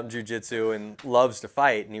purple belt in jiu-jitsu and loves to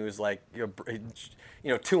fight, and he was like,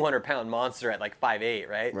 200-pound monster at like 5'8",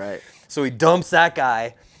 right? Right. So he dumps that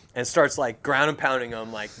guy and starts like ground and pounding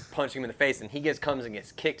him, like punching him in the face, and he comes and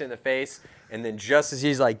gets kicked in the face, and then just as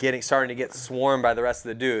he's like starting to get swarmed by the rest of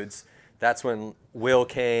the dudes, that's when Will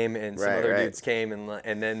came and some other dudes came,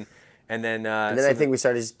 and then I think we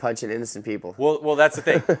started just punching innocent people. Well, that's the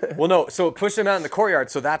thing. Well, no, so it pushed him out in the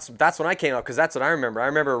courtyard. So that's when I came up, because that's what I remember. I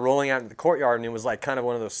remember rolling out in the courtyard, and it was like kind of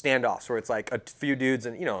one of those standoffs where it's like a few dudes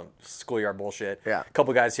and schoolyard bullshit. Yeah. A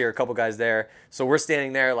couple guys here, a couple guys there. So we're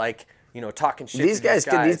standing there like talking shit. These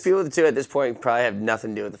to these people too at this point probably have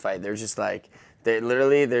nothing to do with the fight. They're just like. And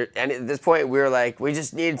at this point we were like, we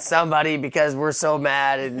just need somebody because we're so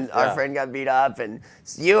mad and our friend got beat up, and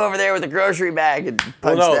you over there with a grocery bag and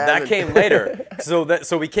punched them. That came later.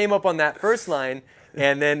 So we came up on that first line,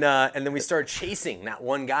 and then we started chasing that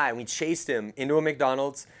one guy, and we chased him into a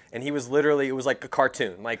McDonald's, and he was literally, it was like a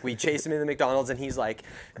cartoon. Like we chased him into the McDonald's, and he's like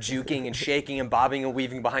juking and shaking and bobbing and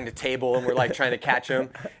weaving behind a table, and we're like trying to catch him,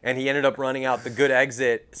 and he ended up running out the good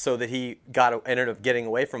exit so that he ended up getting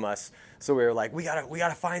away from us. So we were like, we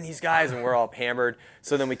gotta find these guys, and we're all hammered.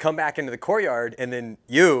 So then we come back into the courtyard, and then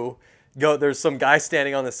there's some guy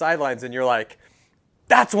standing on the sidelines, and you're like,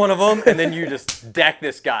 that's one of them, and then you just deck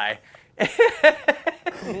this guy.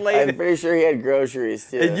 I'm pretty sure he had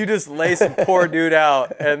groceries too. And you just lay some poor dude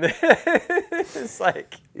out, and then it's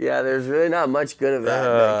like, yeah, there's really not much good of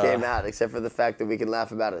that came out, except for the fact that we can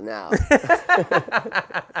laugh about it now.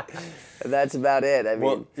 That's about it. I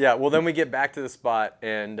mean, well, then we get back to the spot,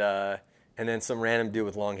 and then some random dude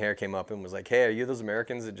with long hair came up and was like, hey, are you those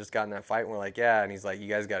Americans that just got in that fight? And we're like, yeah. And he's like, you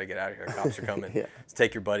guys got to get out of here. Cops are coming. Let's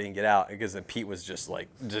take your buddy and get out. Because then Pete was just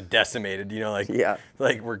decimated,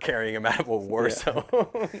 like we're carrying him out of a war zone.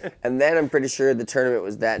 And then I'm pretty sure the tournament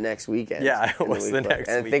was that next weekend. Yeah, it was the next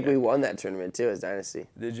weekend. And I think we won that tournament too as Dynasty.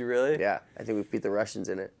 Did you really? Yeah, I think we beat the Russians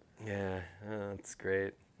in it. Yeah, that's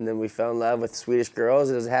great. And then we fell in love with Swedish girls.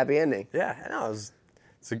 It was a happy ending. Yeah, no,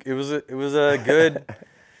 it was a good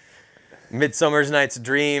Midsummer's Night's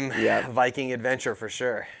Dream Viking adventure for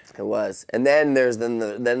sure. It was. And then there was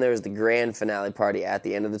the grand finale party at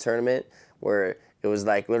the end of the tournament where It was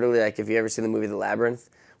like literally like if you ever seen the movie The Labyrinth,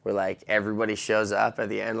 where like everybody shows up at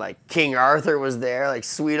the end, like King Arthur was there, like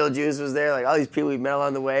Sweetlejuice was there, like all these people we met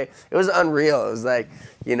along the way. It was unreal. It was like,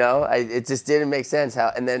 it just didn't make sense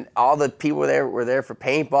how. And then all the people were there for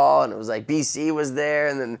paintball, and it was like BC was there,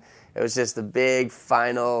 and then it was just a big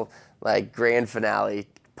final like grand finale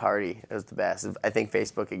party. It was the best. I think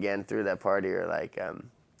Facebook again threw that party, or like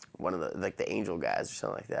one of the Angel guys or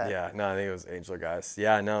something like that. Yeah, no, I think it was Angel guys.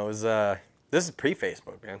 Yeah, no, it was. This is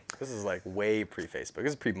pre-Facebook, man. This is like way pre-Facebook. This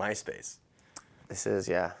is pre-MySpace. This is,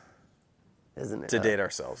 yeah. Isn't it? To date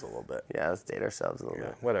ourselves a little bit. Yeah, let's date ourselves a little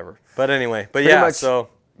bit. Whatever. But anyway, so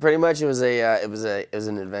pretty much it was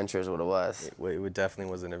an adventure is what it was. It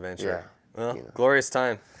definitely was an adventure. Yeah. Well, glorious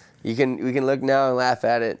time. We can look now and laugh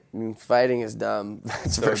at it. I mean, fighting is dumb.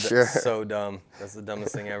 That's for sure. So dumb. That's the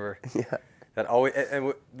dumbest thing ever. Yeah. That always,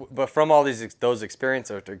 but from all those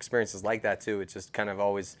experiences like that too, it's just kind of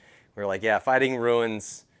always. We're like, yeah, fighting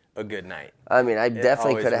ruins a good night. I mean, I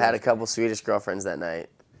definitely could have had a couple Swedish girlfriends that night.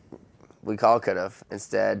 We all could have.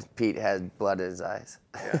 Instead, Pete had blood in his eyes.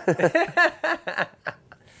 Yeah.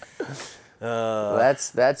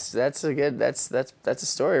 That's a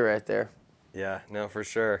story right there. Yeah, no, for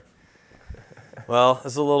sure. Well,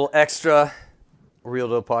 this is a little extra Real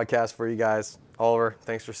Deal podcast for you guys. Oliver,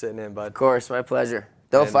 thanks for sitting in, bud. Of course, my pleasure.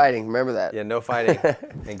 No fighting. Remember that. Yeah, no fighting.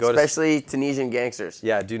 And especially Tunisian gangsters.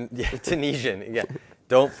 Yeah, Tunisian. Yeah,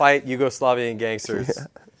 don't fight Yugoslavian gangsters. Yeah.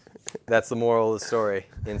 That's the moral of the story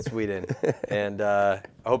in Sweden. And I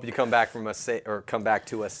hope you come back to us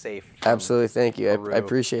safe. Absolutely, thank you. I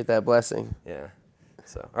appreciate that blessing. Yeah.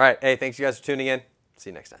 So, all right. Hey, thanks you guys for tuning in. See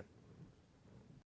you next time.